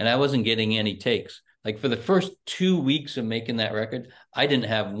that, and I wasn't getting any takes. Like for the first 2 weeks of making that record, I didn't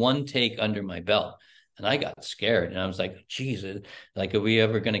have one take under my belt, and I got scared. And I was like, "Geez, like, are we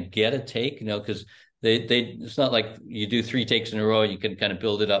ever going to get a take?" Because it's not like you do 3 takes in a row, you can kind of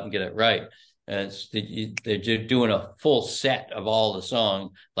build it up and get it right. They're doing a full set of all the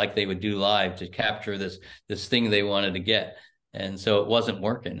songs like they would do live to capture this thing they wanted to get, and so it wasn't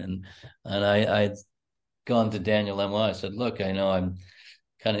working. And I gone to Daniel Lanois. I said, "Look, I know I'm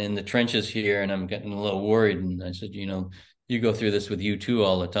kind of in the trenches here, and I'm getting a little worried." And I said, "You go through this with U2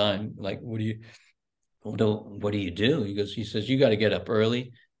 all the time. Like, what do you do?" He says, "You got to get up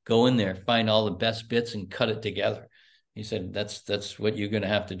early, go in there, find all the best bits, and cut it together." He said, "That's what you're going to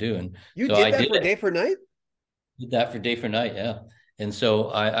have to do." And you so did I that did for Day for Night. Did that for Day for Night, yeah. And so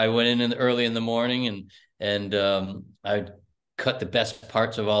I went in early in the morning, and I cut the best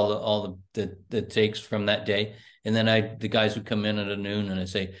parts of all the takes from that day. And then the guys would come in at noon, and I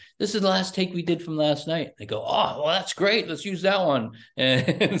say, "This is the last take we did from last night." They go, "Oh, well, that's great. Let's use that one."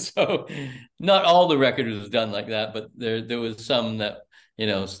 And so not all the record was done like that, but there was some that,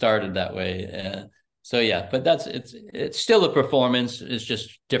 started that way. So yeah, but it's still a performance. It's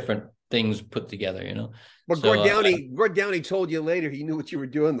just different things put together, you know. But So Gord Downey told you later he knew what you were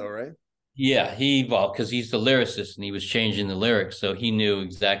doing, though, right? yeah, well, because he's the lyricist and he was changing the lyrics, so he knew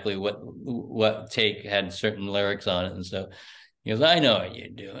exactly what take had certain lyrics on it, and so he goes, "I know what you're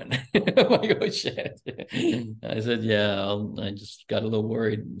doing." I'm like, "Oh shit!" I said, "Yeah." I just got a little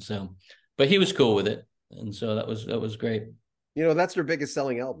worried, so, but he was cool with it, and so that was great. You know, that's their biggest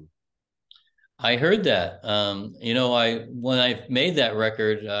selling album. I heard that. You know, I when I made that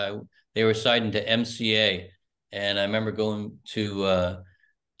record, they were signed to MCA, and I remember going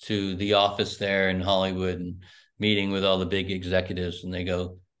to the office there in Hollywood and meeting with all the big executives, and they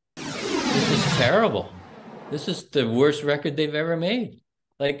go, "This is terrible. This is the worst record they've ever made.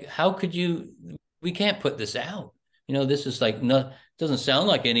 Like, how could you? We can't put this out. You know, this is like no, doesn't sound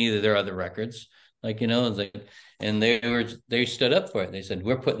like any of their other records. Like, you know, it's like, and they stood up for it. They said,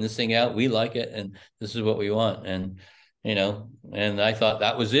 we're putting this thing out. We like it, and this is what we want. And you know, and I thought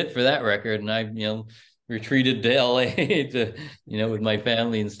that was it for that record. And I, retreated to LA to, with my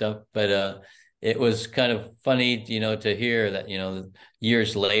family and stuff. But it was kind of funny, to hear that,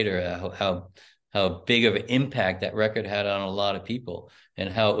 years later, how big of an impact that record had on a lot of people and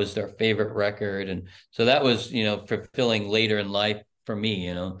how it was their favorite record. And so that was, fulfilling later in life for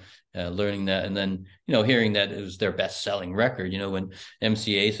me, learning that, and then, hearing that it was their best selling record, when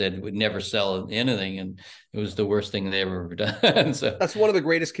MCA said it would never sell anything, and it was the worst thing they ever done. So That's one of the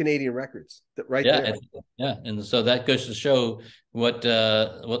greatest Canadian records, right yeah, there. yeah, and so that goes to show what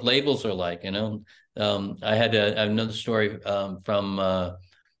labels are like. I had another story from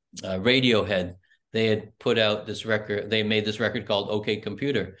Radiohead. They had put out this record. They made this record called OK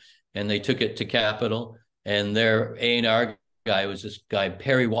Computer, and they took it to Capitol. And their A&R guy was this guy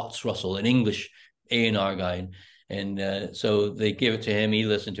Perry Watts Russell, an English A&R guy, and so they gave it to him. He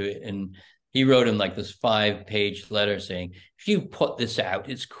listened to it, and he wrote him like this 5-page letter saying, "If you put this out,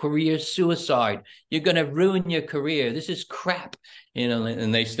 it's career suicide. You're going to ruin your career. This is crap."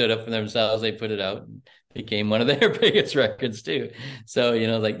 And they stood up for themselves. They put it out. And became one of their biggest records too. So,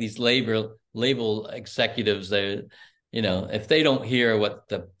 like these label executives, they, if they don't hear what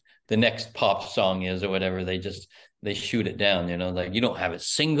the next pop song is or whatever, they shoot it down, like, you don't have a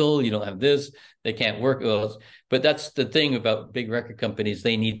single, you don't have this, they can't work with us. But that's the thing about big record companies,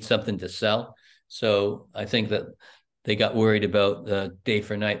 they need something to sell. So I think that they got worried about the Day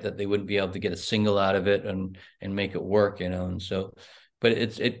for Night, that they wouldn't be able to get a single out of it and make it work, and so, but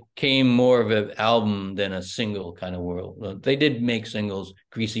it came more of an album than a single kind of world. They did make singles,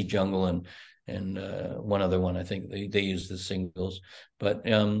 Greasy Jungle and one other one, I think they used the singles, but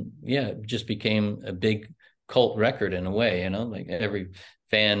yeah, it just became a big cult record in a way, like every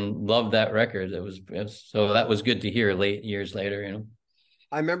fan loved that record. It was so that was good to hear years later.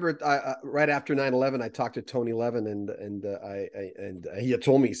 I remember right after 9/11, I talked to Tony Levin, and he had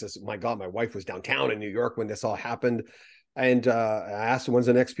told me, he says, "My God, my wife was downtown in New York when this all happened." And I asked him, "When's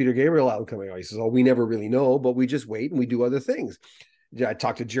the next Peter Gabriel album coming out?" He says, "Oh, we never really know, but we just wait and we do other things." I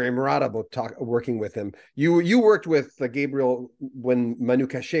talked to Jerry Murata about working with him. You worked with Gabriel when Manu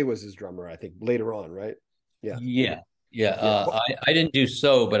Katché was his drummer, I think, later on, right? Yeah, Yeah, yeah. yeah. I didn't do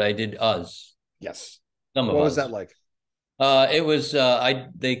so, but I did us. Yes. Some of What was that us. like? It was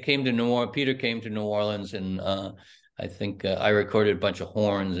they came to New Orleans. Peter came to New Orleans, and I think I recorded a bunch of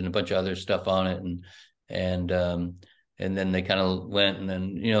horns and a bunch of other stuff on it, and and then they kind of went, and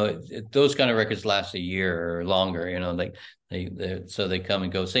then those kind of records last a year or longer. Like so they come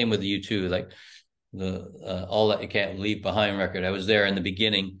and go. Same with U2, like the All That You Can't Leave Behind record. I was there in the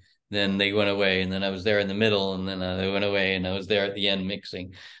beginning, then they went away, and then I was there in the middle, and then they went away, and I was there at the end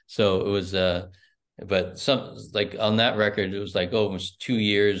mixing. So it was but some, like on that record, it was like almost 2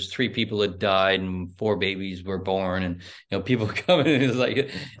 years, 3 people had died and 4 babies were born, and people coming in.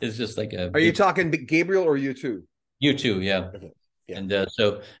 It's just like a Are you big talking Gabriel or U2? U2, yeah. Okay. Yeah. And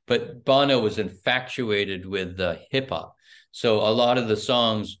so, but Bono was infatuated with hip hop. So a lot of the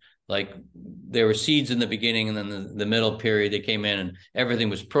songs, like there were seeds in the beginning, and then the middle period, they came in and everything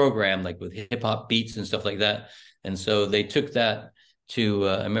was programmed like with hip hop beats and stuff like that. And so they took that to,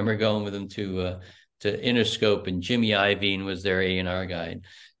 I remember going with them to Interscope, and Jimmy Iovine was their A&R guy. And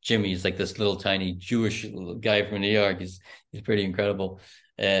Jimmy's like this little tiny Jewish little guy from New York. He's pretty incredible.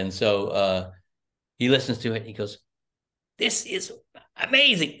 And so he listens to it and he goes, "This is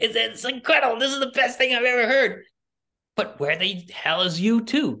amazing. It's incredible. This is the best thing I've ever heard. But where the hell is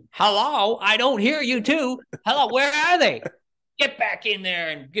U2? Hello? I don't hear U2. Hello, where are they? Get back in there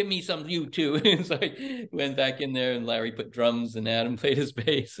and give me some U2." So I went back in there, and Larry put drums and Adam played his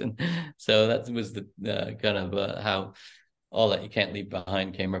bass. And so that was the kind of how All That You Can't Leave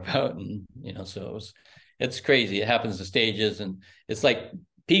Behind came about, and so it's crazy. It happens to stages, and it's like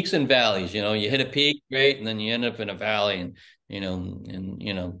peaks and valleys. You hit a peak, great, and then you end up in a valley, and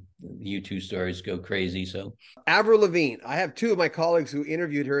the U2 stories go crazy. So Avril Lavigne. I have two of my colleagues who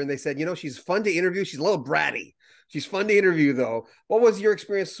interviewed her, and they said, she's fun to interview. She's a little bratty. She's fun to interview, though. What was your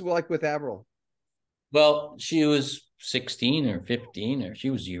experience like with Avril? Well, she was 16 or 15, or she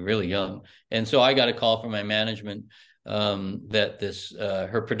was really young. And so I got a call from my management that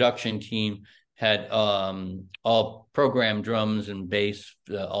her production team had all programmed drums and bass,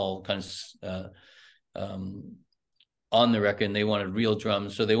 all kinds on the record, and they wanted real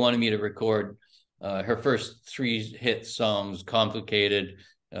drums. So they wanted me to record her first three hit songs, Complicated,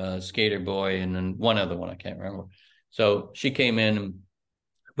 Skater Boy, and then one other one, I can't remember. So she came in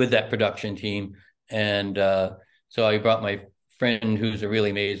with that production team. And so I brought my friend, who's a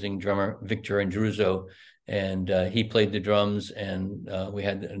really amazing drummer, Victor Andruzzo, and he played the drums. And we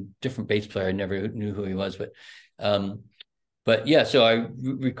had a different bass player. I never knew who he was, but yeah. So I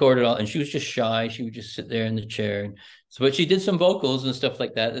recorded all, and she was just shy. She would just sit there in the chair, and but she did some vocals and stuff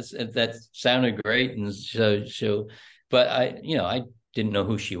like that. That sounded great, and but I didn't know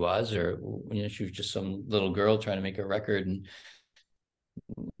who she was, or she was just some little girl trying to make a record, and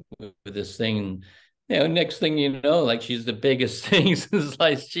with this thing, next thing like she's the biggest thing since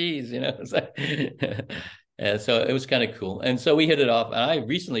sliced cheese, it's like, and so it was kind of cool. And so we hit it off. And I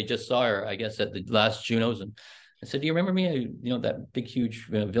recently just saw her, I guess, at the last Junos, and I said, "Do you remember me? That big, huge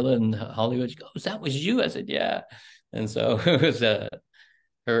villa in Hollywood?" She goes, "That was you." I said, "Yeah." And so it was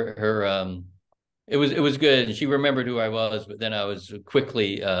it was good. And she remembered who I was, but then I was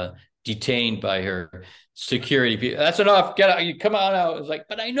quickly detained by her security people. "That's enough. Get out. You come on out." I was like,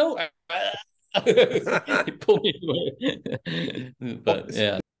 "But I know." He pulled me away. But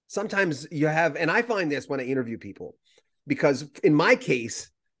yeah. Sometimes you have, and I find this when I interview people, because in my case,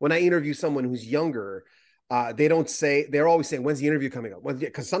 when I interview someone who's younger, they're always saying, "When's the interview coming up?"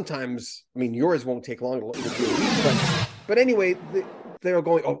 Because sometimes, yours won't take long, it'll be a week, but anyway, they're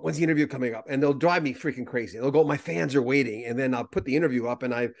going, "Oh, when's the interview coming up?" And they'll drive me freaking crazy. They'll go, "My fans are waiting," and then I'll put the interview up,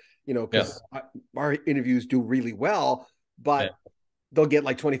 and because our interviews do really well, but they'll get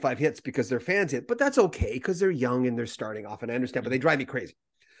like 25 hits because their fans hit, but that's okay because they're young and they're starting off, and I understand, but they drive me crazy.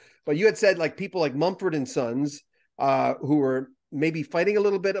 But you had said like people like Mumford and Sons, who were maybe fighting a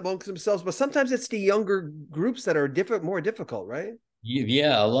little bit amongst themselves, but sometimes it's the younger groups that are more difficult, right?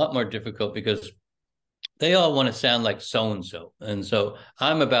 Yeah, a lot more difficult, because they all want to sound like so-and-so. And so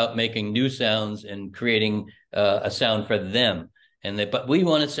I'm about making new sounds and creating a sound for them. But we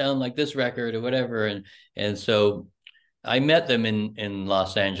want to sound like this record or whatever. And so I met them in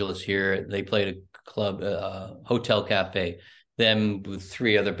Los Angeles here. They played a club, Hotel Cafe, them with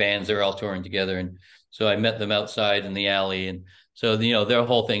three other bands. They're all touring together. And so I met them outside in the alley. And so, their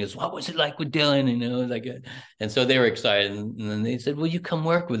whole thing is, "What was it like with Dylan?" And so they were excited. And then they said, "Will you come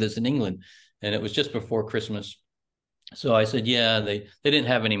work with us in England?" And it was just before Christmas. So I said, yeah. They didn't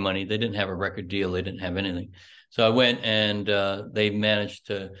have any money. They didn't have a record deal. They didn't have anything. So I went, and they managed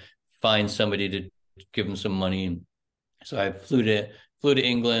to find somebody to give them some money. And so I flew to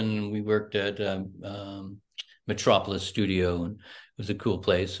England, and we worked at Metropolis Studio, and it was a cool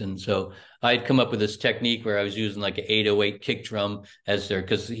place. And so I'd come up with this technique where I was using like an 808 kick drum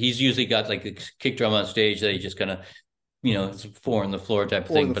because he's usually got like a kick drum on stage that he just kind of, it's 4 on the floor type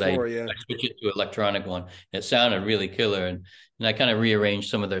of thing. But I switched it to an electronic one. It sounded really killer. And I kind of rearranged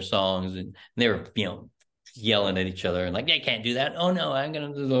some of their songs, and they were, yelling at each other and like, "They can't do that. Oh no, I'm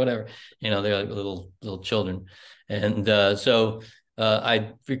going to do whatever." They're like little children. And so I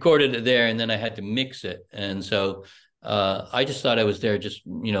recorded it there, and then I had to mix it. And so I just thought I was there just,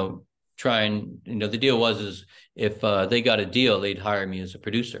 trying, the deal was if they got a deal, they'd hire me as a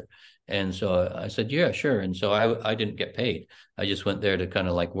producer. And so I said, "Yeah, sure." And so I didn't get paid. I just went there to kind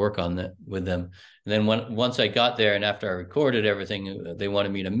of like work on that with them. And then once I got there, and after I recorded everything, they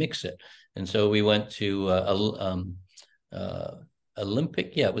wanted me to mix it. And so we went to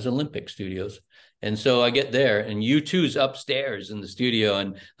Olympic. Yeah, it was Olympic Studios. And so I get there, and U2's upstairs in the studio,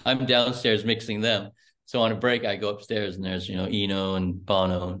 and I'm downstairs mixing them. So on a break, I go upstairs, and there's, Eno and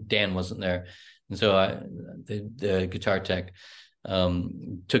Bono. Dan wasn't there. And so the guitar tech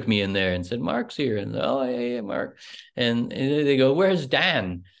took me in there and said, "Mark's here." And, "Oh, yeah, Mark." And they go, "Where's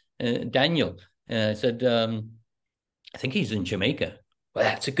Dan? Daniel?" And I said, "I think he's in Jamaica." "Well,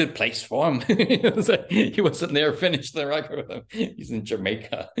 that's a good place for him." He wasn't there, finished the record with him. He's in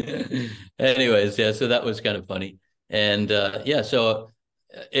Jamaica. Anyways, yeah, so that was kind of funny. And yeah, so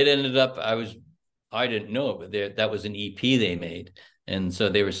it ended up, I didn't know it, but that was an EP they made. And so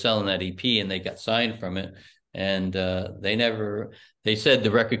they were selling that EP, and they got signed from it. and they said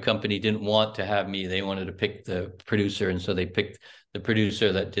the record company didn't want to have me. They wanted to pick the producer, and so they picked the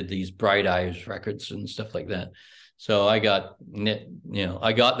producer that did these Bright Eyes records and stuff like that. So I got them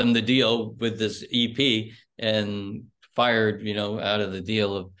the deal with this EP and fired, out of the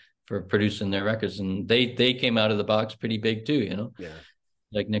deal for producing their records, and they came out of the box pretty big too. Yeah.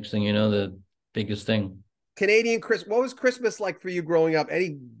 Like next thing you know, the biggest thing. Canadian Christmas. What was Christmas like for you growing up?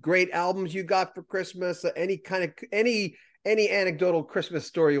 Any great albums you got for Christmas? Any anecdotal Christmas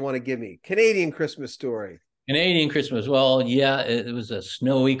story you want to give me? Canadian Christmas story. Canadian Christmas. Well, yeah, it was a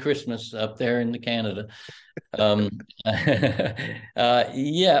snowy Christmas up there in Canada. Um,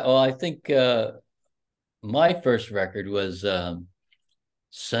 yeah, well, I think my first record was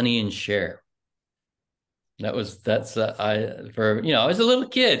Sonny and Cher. That's I was a little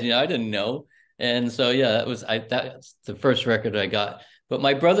kid, I didn't know. And so yeah, that's the first record I got. But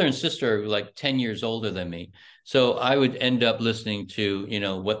my brother and sister were like 10 years older than me. So I would end up listening to,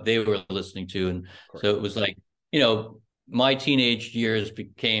 what they were listening to. And so it was like, my teenage years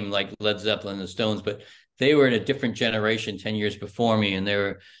became like Led Zeppelin and the Stones, but they were in a different generation 10 years before me, and they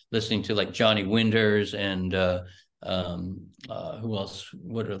were listening to like Johnny Winters and who else?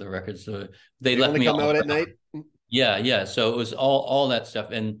 What are the records? They left only me come all out at around. night. Yeah. So it was all that stuff,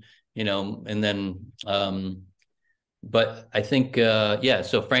 and and then but I think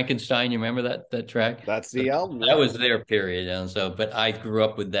so Frankenstein, you remember that track? That's So the album. that was their period, and so but I grew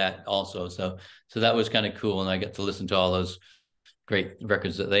up with that also. So that was kind of cool, and I got to listen to all those great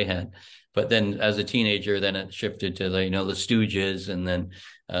records that they had. But then as a teenager, then it shifted to the Stooges, and then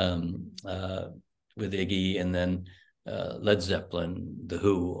with Iggy, and then Led Zeppelin, The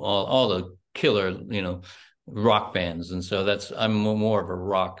Who, all the killer, rock bands. And so I'm more of a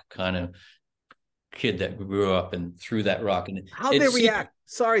rock kind of kid that grew up and through that rock. And how they react.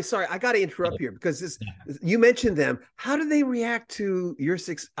 Sorry, I got to interrupt here because you mentioned them. How do they react to your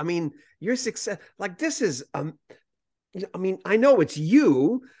success? I mean, your success. Like this is I know it's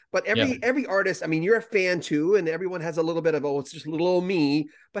you, but every artist, you're a fan too, and everyone has a little bit of, it's just little old me.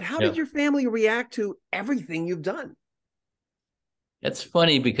 But how did your family react to everything you've done? It's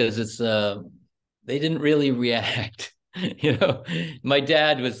funny because it's they didn't really react. My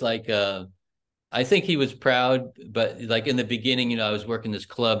dad was like I think he was proud, but like in the beginning, I was working this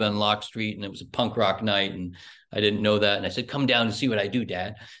club on Lock Street, and it was a punk rock night, and I didn't know that. And I said, "Come down and see what I do,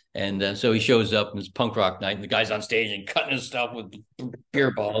 Dad." And so he shows up, and it's punk rock night, and the guy's on stage and cutting his stuff with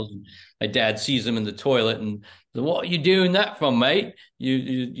beer balls. And my dad sees him in the toilet and says, "What are you doing that from, mate?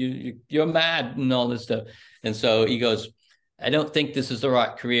 You're mad," and all this stuff. And so he goes, "I don't think this is the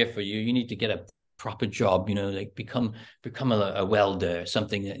right career for you. You need to get a proper job, like become a welder,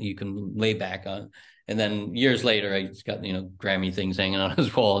 something that you can lay back on." And then years later, he's got Grammy things hanging on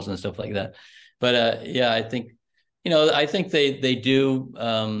his walls and stuff like that. But I think they do.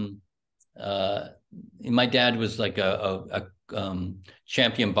 My dad was like a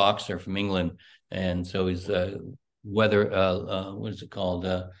champion boxer from England, and so he's what is it called,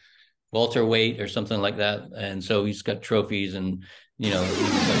 welterweight or something like that. And so he's got trophies, and he's like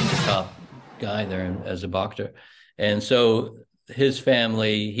the top guy there as a boxer. And so his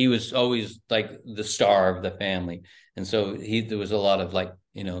family, he was always like the star of the family, and so there was a lot of like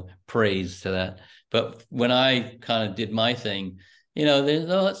praise to that. But when I kind of did my thing,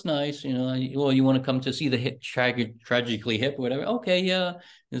 that's nice, well, you want to come to see the hit Tragically Hip or whatever? Okay, yeah.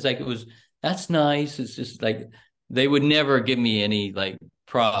 It's like that's nice. It's just like they would never give me any like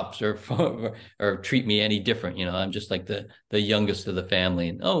props or treat me any different. I'm just like the youngest of the family,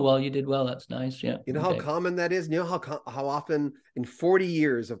 and oh, well, you did well, that's nice. Yeah. You know how common that is? You know how often in 40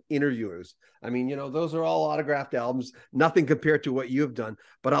 years of interviews, those are all autographed albums, nothing compared to what you've done.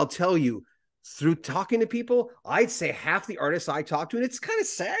 But I'll tell you, through talking to people, I'd say half the artists I talk to, and it's kind of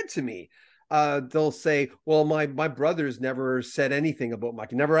sad to me, they'll say, well, my brothers never said anything about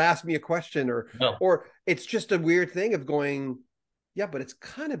Mike, never asked me a question, or it's just a weird thing of going, yeah, but it's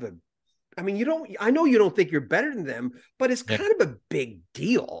kind of I know you don't think you're better than them, but it's kind of a big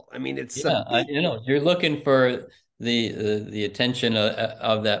deal. It's you're looking for the attention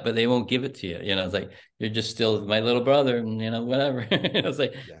of that, but they won't give it to you. It's like you're just still my little brother, and whatever. It's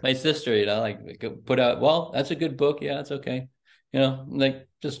like my sister, like put out, well, that's a good book. Yeah, it's okay. Like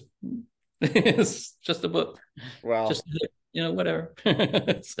just it's just a book. Well, just whatever.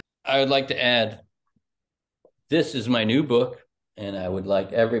 I would like to add, this is my new book, and I would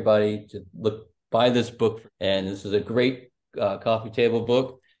like everybody to buy this book. And this is a great coffee table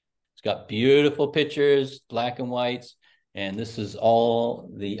book. It's got beautiful pictures, black and whites, and this is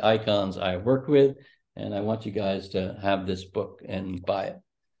all the icons I worked with. And I want you guys to have this book and buy it.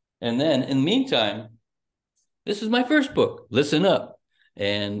 And then in the meantime, this is my first book. Listen up.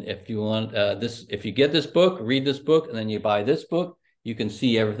 And if you want if you get this book, read this book, and then you buy this book, you can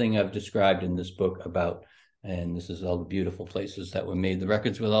see everything I've described in this book about. And this is all the beautiful places that we made the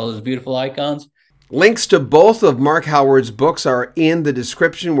records with all those beautiful icons. Links to both of Mark Howard's books are in the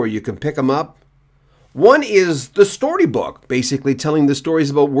description where you can pick them up. One is the storybook, basically telling the stories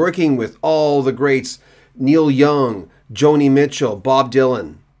about working with all the greats: Neil Young, Joni Mitchell, Bob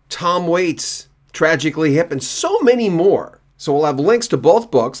Dylan, Tom Waits, Tragically Hip, and so many more. So we'll have links to both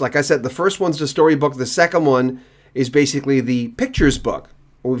books. Like I said, the first one's the storybook. The second one is basically the pictures book.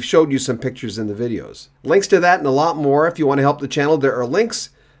 We've showed you some pictures in the videos. Links to that and a lot more. If you want to help the channel, there are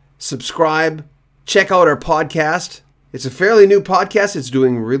links. Subscribe. Check out our podcast. It's a fairly new podcast. It's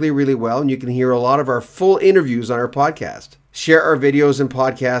doing really, really well, and you can hear a lot of our full interviews on our podcast. Share our videos and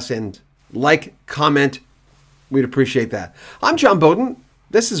podcasts, and like, comment. We'd appreciate that. I'm John Beaudin.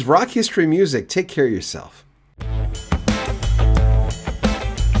 This is Rock History Music. Take care of yourself.